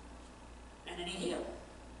 and then He healed.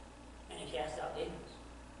 And He cast out demons.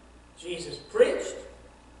 Jesus preached,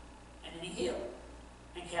 and then He healed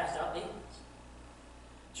and cast out demons.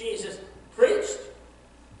 Jesus preached,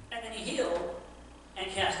 and then He healed and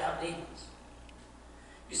cast out demons.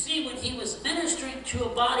 You see, when He was ministering to a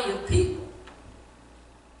body of people,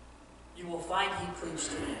 you will find He preached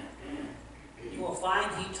to them. You will find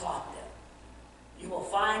He taught them. You will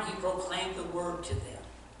find He proclaimed the Word to them.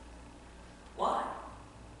 Why?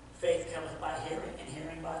 Faith cometh by hearing, and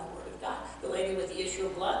hearing by the Word of God. The lady with the issue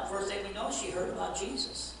of blood, first thing we know, she heard about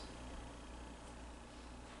Jesus.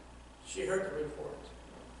 She heard the report.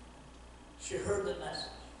 She heard the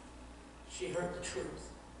message. She heard the truth.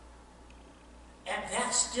 And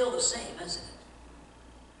that's still the same, isn't it?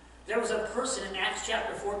 There was a person in Acts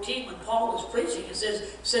chapter 14 when Paul was preaching. It says,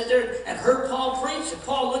 sat there and heard Paul preach, and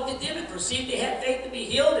Paul looked at them and perceived they had faith to be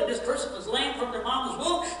healed, and this person was lame from their mama's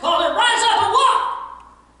womb, called him, rise up and walk!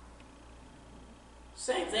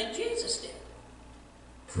 Same thing Jesus did.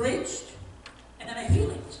 Preached, and then a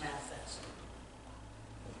healing was manifest.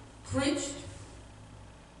 preached,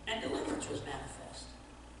 and deliverance was manifest.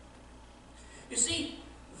 You see,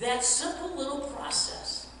 that simple little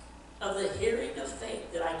process of the hearing of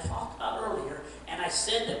faith that I talked about earlier, and I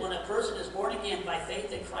said that when a person is born again by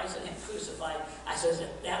faith in Christ and Him crucified, I says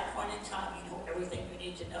at that point in time you know everything you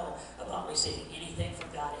need to know about receiving anything from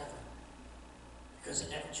God ever. Because it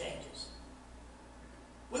never changes.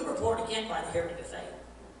 We were born again by the hearing of faith.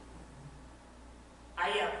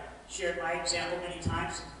 I shared my example many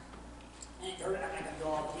times, and I'm not going to go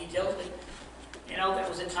all the details, but you know, there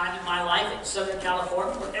was a time in my life in Southern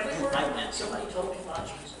California where everywhere I went, somebody told me about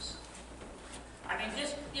Jesus. I mean,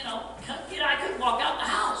 just, I couldn't walk out the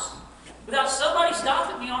house without somebody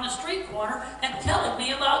stopping me on a street corner and telling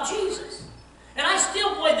me about Jesus. And I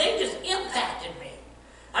still, boy, they just impacted me.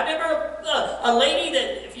 I remember a lady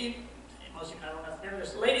that, most of you, I don't know if you remember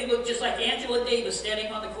this, lady looked just like Angela Davis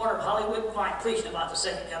standing on the corner of Hollywood and Vine preaching about the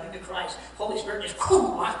second coming of Christ. Holy Spirit just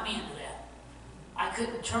locked me into that. I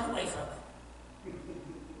couldn't turn away from it.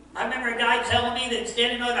 I remember a guy telling me that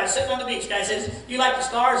standing on, I was sitting on the beach, guy says, "Do you like the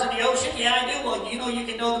stars in the ocean?" "Yeah, I do." "Well, you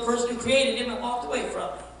can know the person who created him," and walked away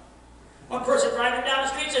from me. One person driving down the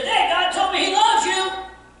street said, "Hey, God told me He loves you."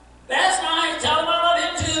 "That's nice, tell him I love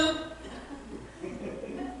him too."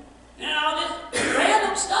 Just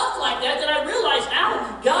random stuff like that I realized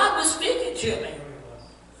now God was speaking to me.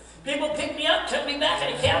 People picked me up, took me back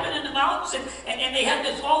in a cabin in the mountains, and they had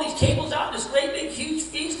all these tables out in this great big huge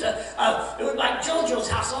feast. It was like JoJo's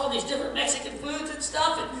house, all these different Mexican foods and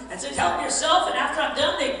stuff, and said, "Help yourself." And after I'm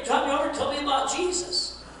done, they brought me over and told me about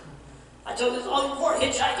Jesus. I told this all before,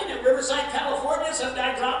 hitchhiking in Riverside, California. Some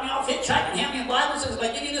guy dropped me off hitchhiking, handed me a Bible, says, "If I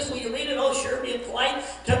give you this, will you read it?" "Oh, sure," being polite.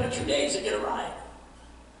 Took me 2 days to get a ride.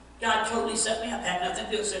 God totally set me up. Had nothing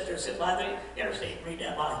to do, sit there, sit by the interstate and read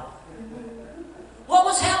that Bible. What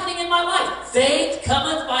was happening in my life? Faith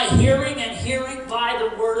cometh by hearing, and hearing by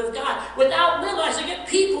the Word of God. Without realizing it,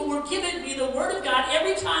 people were giving me the Word of God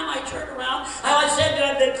every time I turned around. I said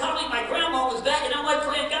that probably my grandma was back, and I'm like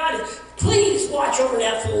praying, "God, please watch over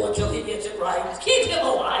that fool until he gets it right. Keep him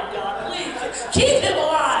alive, God, please. Keep him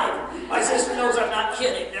alive." My sister knows I'm not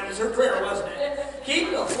kidding. That was her prayer, wasn't it?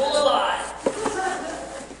 Keep the fool alive.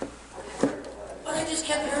 But I just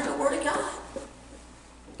kept hearing the Word of God.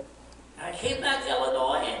 I came back to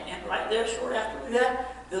Illinois, and right there, short after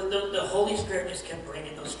that, the Holy Spirit just kept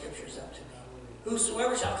bringing those scriptures up to me.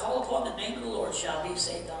 "Whosoever shall call upon the name of the Lord shall be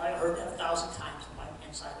saved." I heard that 1,000 times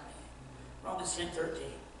inside of me. Romans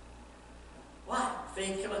 10:13. Why?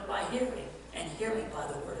 Faith cometh by hearing, and hearing by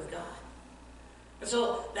the Word of God. And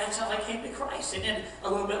so that's how I came to Christ. And then a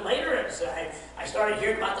little bit later, as I started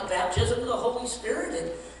hearing about the baptism of the Holy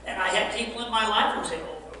Spirit, and I had people in my life who said,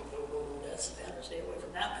 "Oh, that's better. Stay away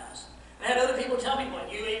from that mess." I had other people tell me, "Well,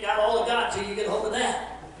 you ain't got all of God till you get hold of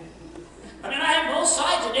that." I mean, I had both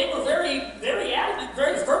sides, and they were very, very adamant,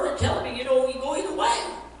 very fervent, telling me, you go either way.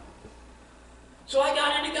 So I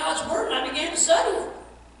got into God's Word, and I began to study it.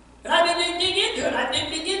 And I began to dig into it. I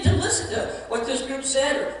didn't begin to listen to what this group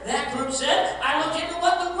said or that group said. I looked into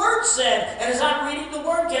what the Word said. And as I'm reading the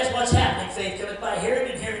Word, guess what's happening? Faith cometh by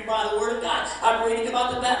hearing, and hearing by the Word of God. I'm reading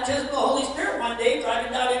about the baptism of the Holy Spirit one day,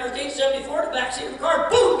 driving down Interstate 74, the backseat of the car,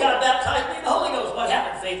 boom, God baptized me in the Holy Ghost. What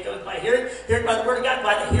happened? Faith cometh by hearing, hearing by the Word of God.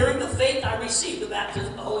 By the hearing of faith, I received the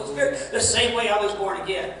baptism of the Holy Spirit, the same way I was born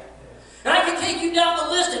again. And I can take you down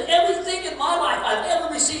the list of everything in my life I've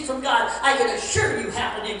ever received from God. I can assure you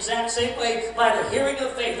happened the exact same way. By the hearing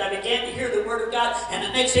of faith, I began to hear the Word of God, and the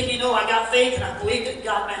next thing you know, I got faith, and I believed it, and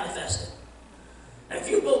God manifested. And if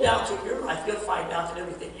you go down through your life, you'll find out that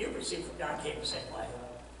everything you received from God came the same way.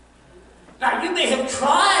 Now, you may have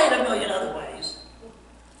tried a million other ways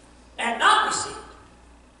and not received,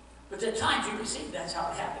 but the times you received, that's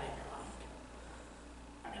how it happened in your life.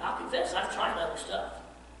 I mean, I'll confess, I've tried other stuff.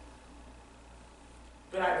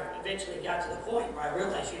 But I eventually got to the point where I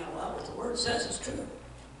realized, what the Word says is true.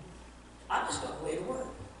 I'm just going to believe the Word.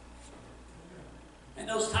 And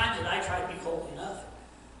those times that I tried to be holy enough,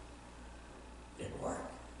 it didn't work.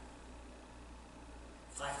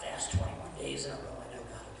 If I fast 21 days in a row, I know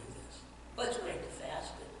how to do this. Well, it's great to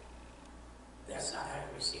fast, but that's not how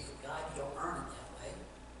you receive from God. You don't earn it that way.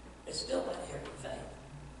 It's still by the hearing of faith.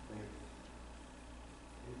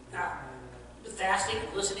 Now, the fasting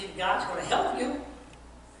and listening to God is going to help you.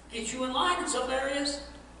 Get you in line in some areas.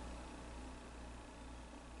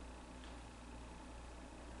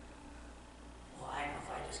 Well, I know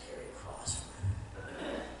if I just carry a cross for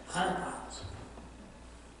 100 miles.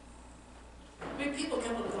 I mean, people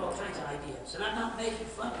come up with all kinds of ideas, and I'm not making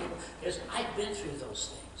fun of people, because I've been through those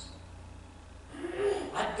things.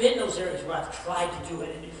 I've been in those areas where I've tried to do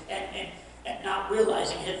it, and not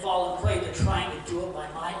realizing I had fallen prey to trying to do it by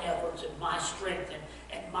my effort efforts and my strength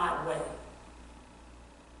and my way.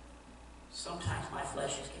 Sometimes my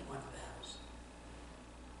flesh is getting one of the battles.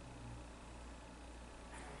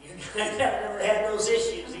 You guys never had those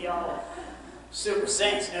issues, y'all. Super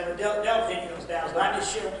saints never dealt with any of those battles, but I'm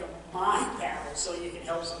just sharing your mind battles so you can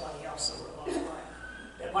help somebody else over along the line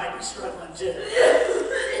that might be struggling too.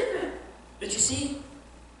 But you see,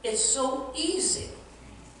 it's so easy.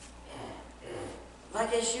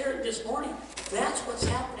 Like I shared this morning, that's what's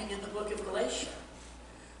happening in the book of Galatians.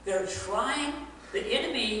 The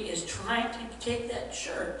enemy is trying to take that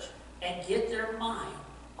church and get their mind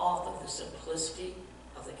off of the simplicity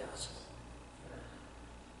of the gospel.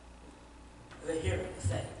 The hearing of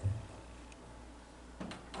faith.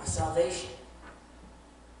 My salvation.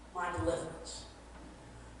 My deliverance.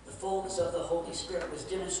 The fullness of the Holy Spirit was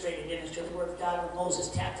demonstrated in us to the Word of God when Moses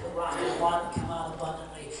tapped the rock and the water would come out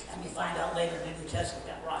abundantly. And we find out later in the New Testament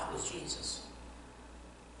that rock was Jesus.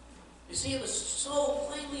 You see, it was so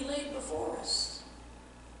plainly laid before us.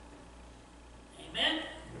 Amen?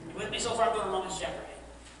 You with me so far? I'm going to Romans chapter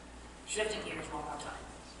 8. Shifting gears one more time.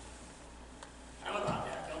 How about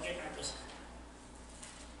that? Don't get nervous.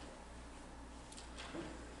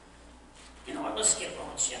 You know what? Let's skip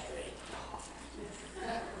Romans chapter 8.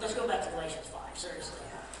 Let's go back to Galatians 5. Seriously.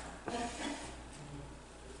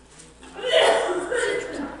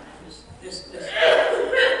 This.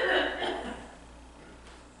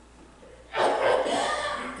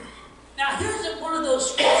 Now, here's one of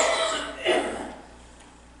those scriptures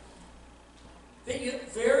that you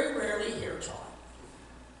very rarely hear taught.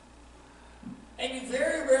 And you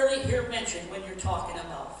very rarely hear mentioned when you're talking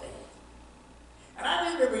about faith. And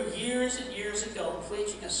I remember years and years ago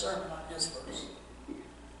preaching a sermon on this verse.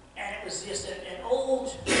 And it was just an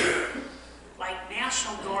old, like,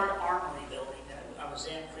 National Guard armory building that I was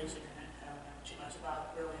in preaching in it. I don't know too much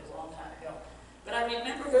about it, really, it was a long time ago. But I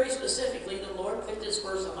remember very specifically the Lord put this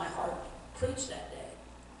verse on my heart to preach that day.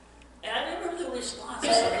 And I remember the responses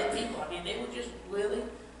of the people. I mean, they were just really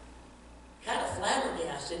kind of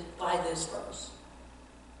flabbergasted by this verse.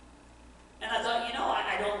 And I thought,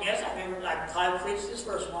 I don't guess I've probably preached this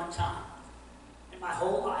verse one time in my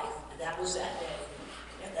whole life, and that was that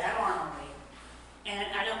day, at that armory. And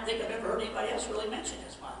I don't think I've ever heard anybody else really mention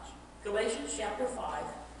as much. Galatians chapter 5,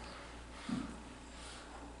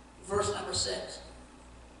 verse number 6.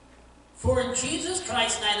 For in Jesus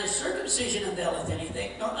Christ neither circumcision availeth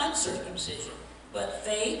anything, nor uncircumcision, but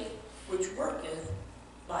faith which worketh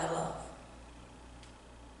by love.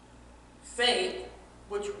 Faith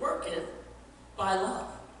which worketh by love.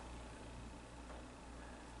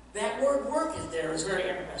 That word worketh there is very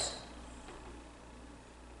interesting.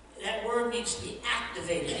 That word means to be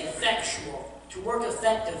activated, effectual, to work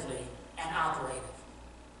effectively and operative.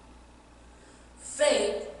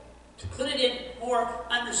 Faith, to put it in more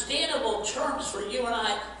understandable terms for you and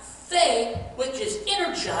I, faith which is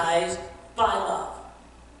energized by love.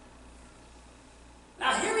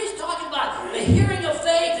 Now here he's talking about the hearing of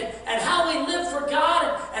faith and how we live for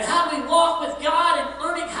God and how we walk with God and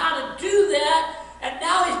learning how to do that. And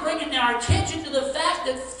now he's bringing our attention to the fact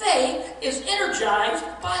that faith is energized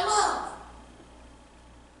by love.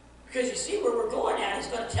 Because you see where we're going at, he's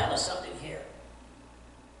going to tell us something here.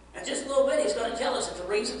 And just a little bit, he's going to tell us that the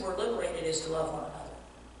reason we're liberated is to love one another.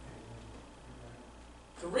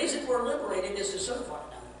 The reason we're liberated is to serve one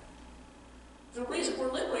another. The reason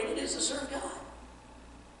we're liberated is to serve God.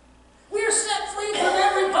 We are set free from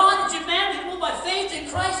every bondage imaginable by faith in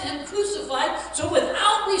Christ and Him crucified, so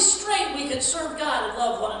without restraint we can serve God and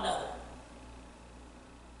love one another.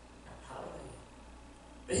 Hallelujah.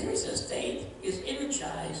 But here he says faith is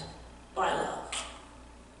energized by love.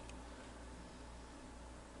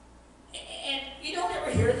 And you don't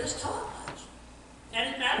ever hear this taught much. And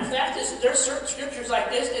as a matter of fact, there's certain scriptures like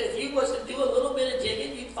this that if you was to do a little bit of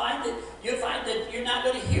digging, you'd find that you're not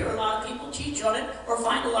going to hear a lot of people teach on it or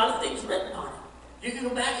find a lot of things written on it. You can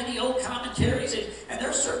go back in the old commentaries and there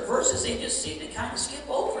are certain verses they just seem to kind of skip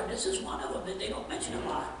over, and this is one of them that they don't mention a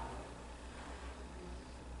lot.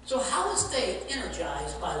 So how is faith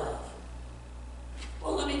energized by love?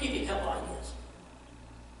 Well, let me give you a couple ideas.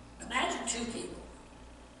 Imagine two people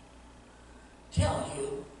tell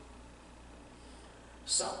you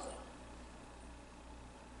something,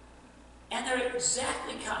 and they're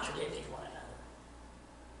exactly contradicting one another.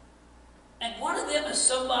 And one of them is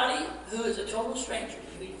somebody who is a total stranger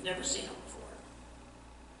to you. You've never seen them before.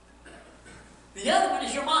 The other one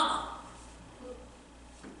is your mama,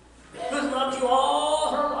 who's loved you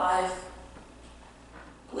all her life.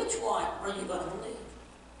 Which one are you going to believe?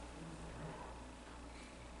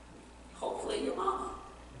 Hopefully your mama.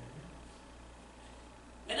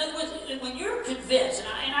 In other words, when you're convinced,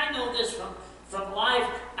 and I know From life,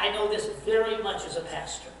 I know this very much as a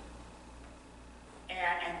pastor.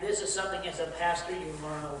 And this is something as a pastor you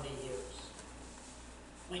learn over the years.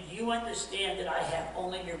 When you understand that I have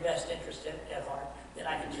only your best interest at heart, then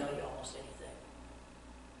I can tell you almost anything.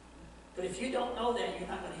 But if you don't know that, you're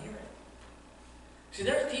not going to hear it. See,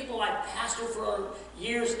 there's people I've pastored for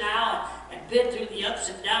years now and been through the ups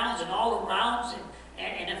and downs and all arounds,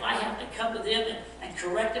 and if I have to come to them and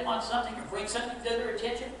correct them on something or bring something to their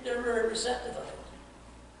attention, they're very receptive of it.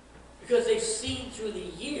 Because they've seen through the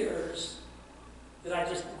years that I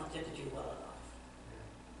just want them to do well enough.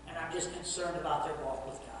 And I'm just concerned about their walk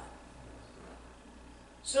with God.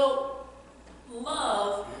 So,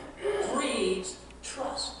 love breeds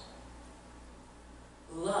trust.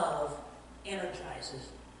 Love energizes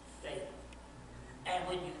faith. And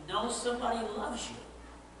when you know somebody loves you,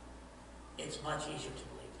 it's much easier to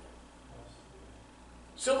believe them.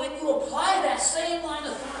 So when you apply that same line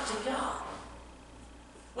of thought to God,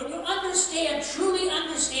 when you understand, truly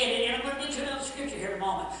understand it, and I'm going to get you another scripture here in a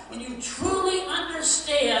moment. When you truly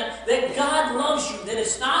understand that God loves you, that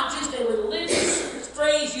it's not just a religious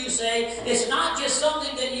phrase you say, it's not just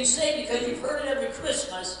something that you say because you've heard it every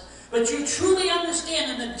Christmas, but you truly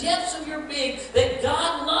understand in the depths of your being that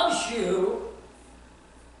God loves you,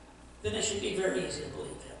 then it should be very easy to believe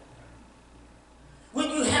Him. When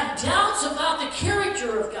you have doubts about the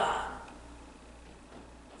character of God,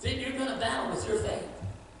 then you're going to battle with your faith.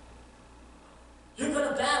 You're going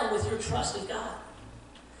to battle with your trust of God.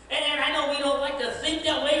 And I know we don't like to think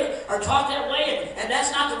that way or talk that way, and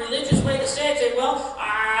that's not the religious way to say it. Say, well,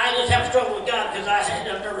 I just have struggle with God because I'm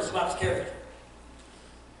nervous about His character.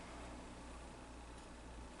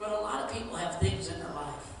 But a lot of people have things in their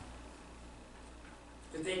life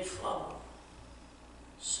that they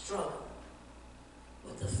struggle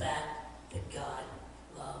with the fact that God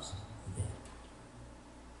loves them.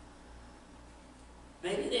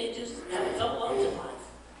 Maybe they just haven't felt loved in life.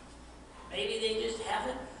 Maybe they just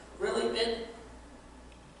haven't really been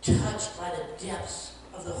touched by the depths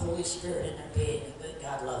of the Holy Spirit in their being, and that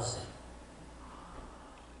God loves them.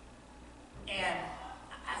 And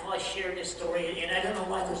I've always shared this story, and I don't know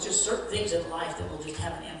why, there's just certain things in life that will just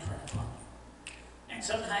have an imprint upon me. And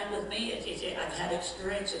sometimes with me, I've had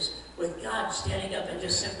experiences with God standing up and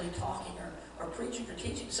just simply talking or preaching or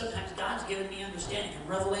teaching. Sometimes God's given me understanding and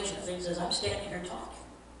revelation of things as I'm standing here talking.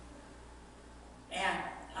 And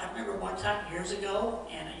I remember one time years ago,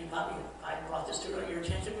 and I brought this to your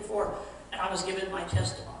attention before, and I was given my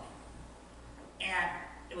testimony. And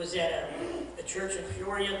it was at a church in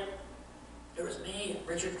Peoria. There was me,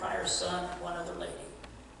 Richard Pryor's son, and one other lady.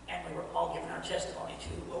 And we were all giving our testimony to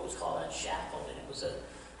what was called Unshackled. And it was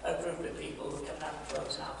a group of people who were coming out of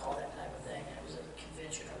drugs and alcohol, that type of thing. And it was a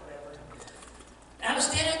convention or whatever. And I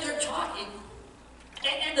was standing there talking.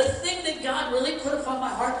 And the thing that God really put upon my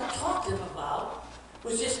heart to talk to them about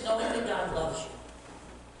was just knowing that God loves you.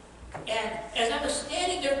 And as I was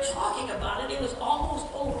standing there talking about it, it was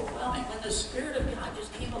almost overwhelming when the Spirit of God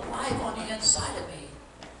just came alive on the inside of me.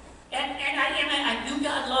 And I knew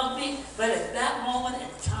God loved me, but at that moment in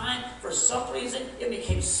time, for some reason, it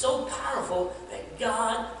became so powerful that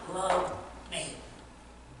God loved me.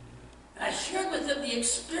 And I shared with them the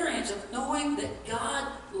experience of knowing that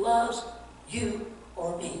God loves you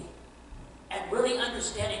or me. And really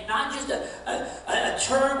understanding not just a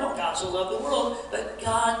term, oh, God so loved the world, but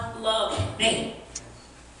God loved me.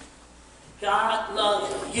 God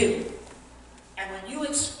loves you. And when you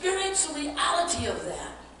experience the reality of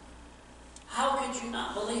that, how could you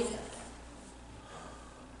not believe Him?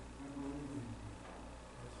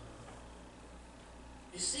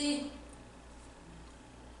 You see,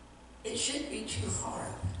 it shouldn't be too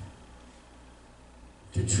hard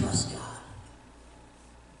to trust God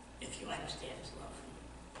if you understand His love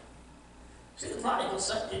for you. See, the prodigal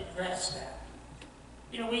son didn't grasp that.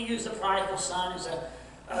 You know, we use the prodigal son as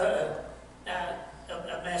a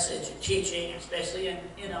message, a teaching, especially in,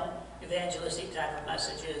 evangelistic type of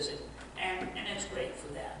messages, and it's great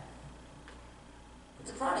for that. But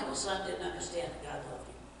the prodigal son didn't understand that God loved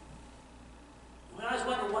him. When I was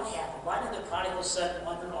wondering what happened, why did the prodigal son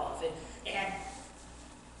wander off? And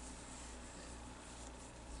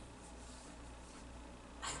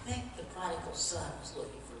I think the prodigal son was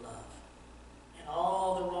looking for love in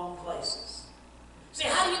all the wrong places. See,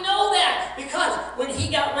 how do you know that? Because when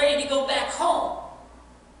he got ready to go back home,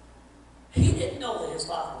 he didn't know that his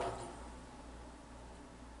father loved him.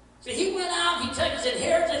 See, he went out, he took his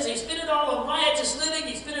inheritance, he spent it all on riotous living,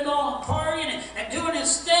 he spent it all on partying and doing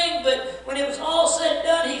his thing, but when it was all said and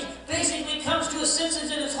done, he basically comes to his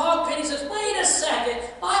senses in his hog pen. He says, wait a second,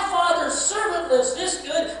 my father's servant lives this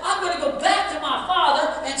good, I'm going to go back to my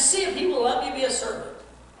father and see if he will let me be a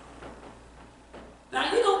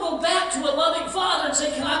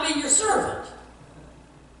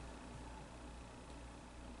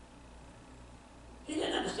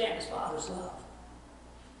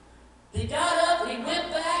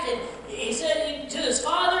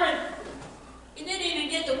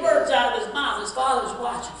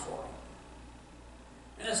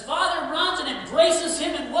embraces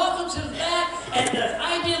him and welcomes him back, and the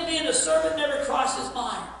idea of being a servant never crossed his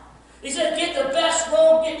mind. He said, get the best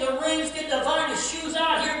robe, get the rings, get the finest shoes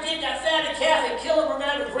out here, get that fatted calf and kill him. We're going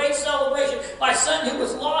to have a great celebration. My son who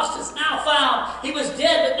was lost is now found. He was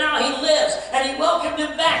dead, but now he lives. And he welcomed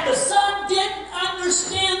him back. The son didn't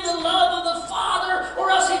understand the love of the father, or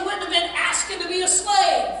else he wouldn't have been asking to be a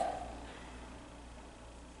slave.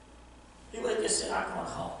 He would have just said, I'm going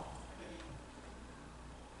home.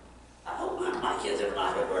 I hope my kids ever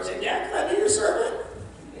knock on the door and say, Dad, can I be your servant?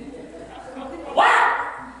 Wow!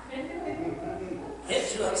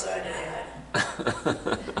 Hit you upside the head.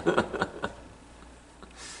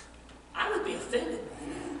 I would be offended.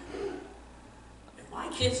 If my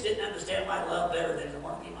kids didn't understand my love better than to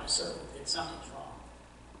want to be my servant, then something's wrong.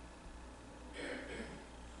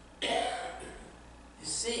 You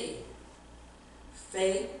see,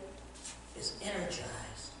 faith is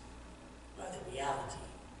energized by the reality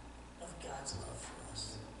of God's love for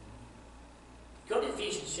us. Go to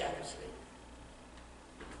Ephesians chapter 3.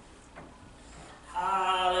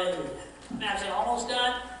 Hallelujah. I'm actually almost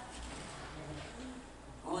done.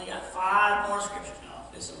 Only got 5 more scriptures. No,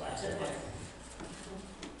 this is the last one.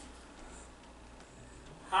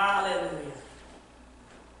 Hallelujah.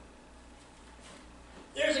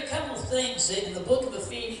 There's a couple of things in the book of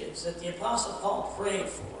Ephesians that the Apostle Paul prayed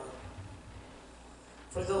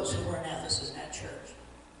for those who were in Ephesus in that church.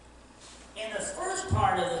 In the first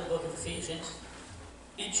part of the book of Ephesians,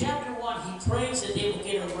 in chapter 1, he prays that they will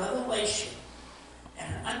get a revelation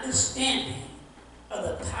and an understanding of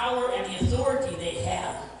the power and the authority they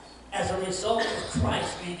have as a result of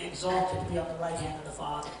Christ being exalted to be on the right hand of the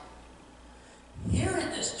Father. Here in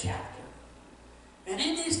this chapter, and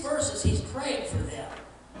in these verses, he's praying for them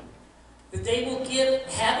that they will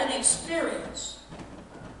have an experience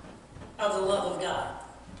of the love of God.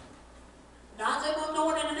 Not that we'll know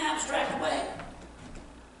it in an abstract way,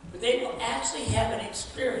 but they will actually have an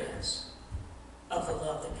experience of the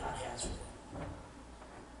love that God has for them.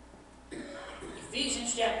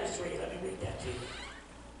 Ephesians chapter 3, let me read that to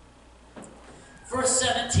you. Verse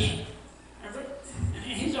 17. And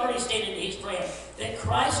he's already stated that he's praying that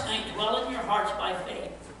Christ might dwell in your hearts by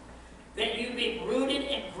faith, that you be rooted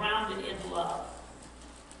and grounded in love,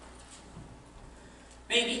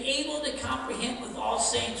 may be able to comprehend with all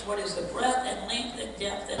saints what is the breadth and length and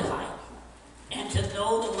depth and height, and to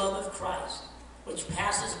know the love of Christ, which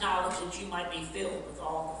passes knowledge, that you might be filled with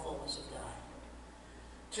all the fullness of God.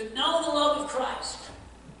 To know the love of Christ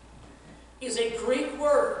is a Greek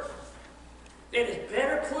word that is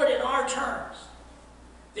better put in our terms,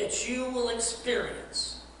 that you will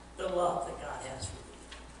experience the love that God has for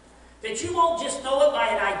you. That you won't just know it by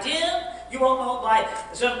an idea, you won't know it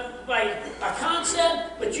by a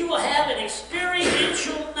concept, but you will have an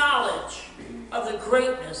experiential knowledge of the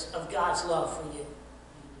greatness of God's love for you.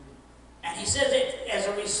 And he says that as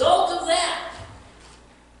a result of that,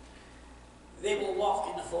 they will walk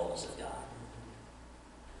in the fullness of God.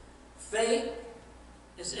 Faith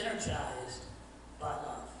is energized by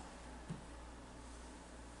love.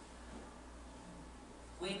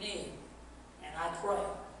 We need, and I pray,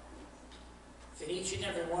 that each and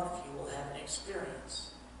every one of you will have an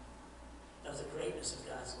experience of the greatness of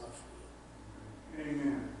God's love for you.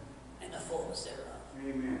 Amen. And the fullness thereof.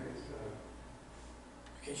 Amen.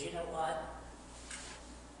 Because you know what?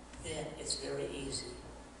 Then it's very easy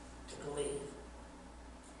to believe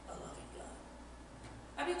a loving God.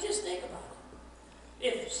 I mean, just think about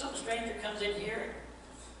it. If some stranger comes in here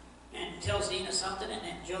and tells Dina something, and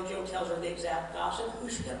then JoJo tells her the exact opposite,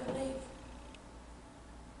 who's she going to believe?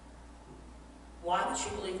 Why would she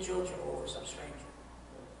believe JoJo over some stranger?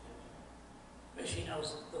 Because she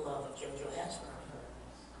knows the love that JoJo has for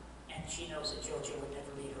her. And she knows that JoJo would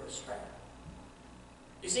never lead her astray.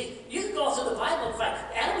 You see, you can go through the Bible and find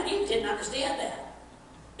Adam and Eve didn't understand that.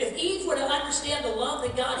 If Eve were to understand the love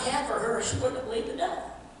that God had for her, she wouldn't have believed the devil.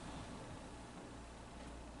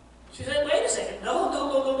 She said, wait a second, no.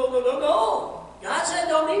 God said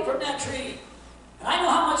don't eat from that tree. And I know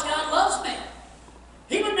how much God loves me.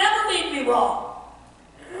 He would never lead me wrong.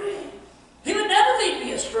 He would never lead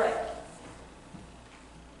me astray.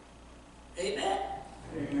 Amen?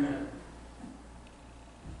 Amen.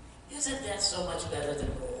 Isn't that so much better than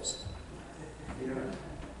rules? Yeah.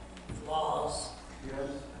 Laws. Yes.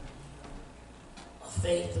 A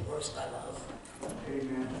faith that works by love.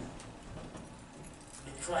 Amen.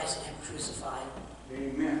 In Christ and Him crucified.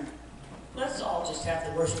 Amen. Let's all just have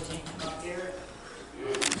the worship team come up here.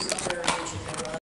 Somewhere in each of their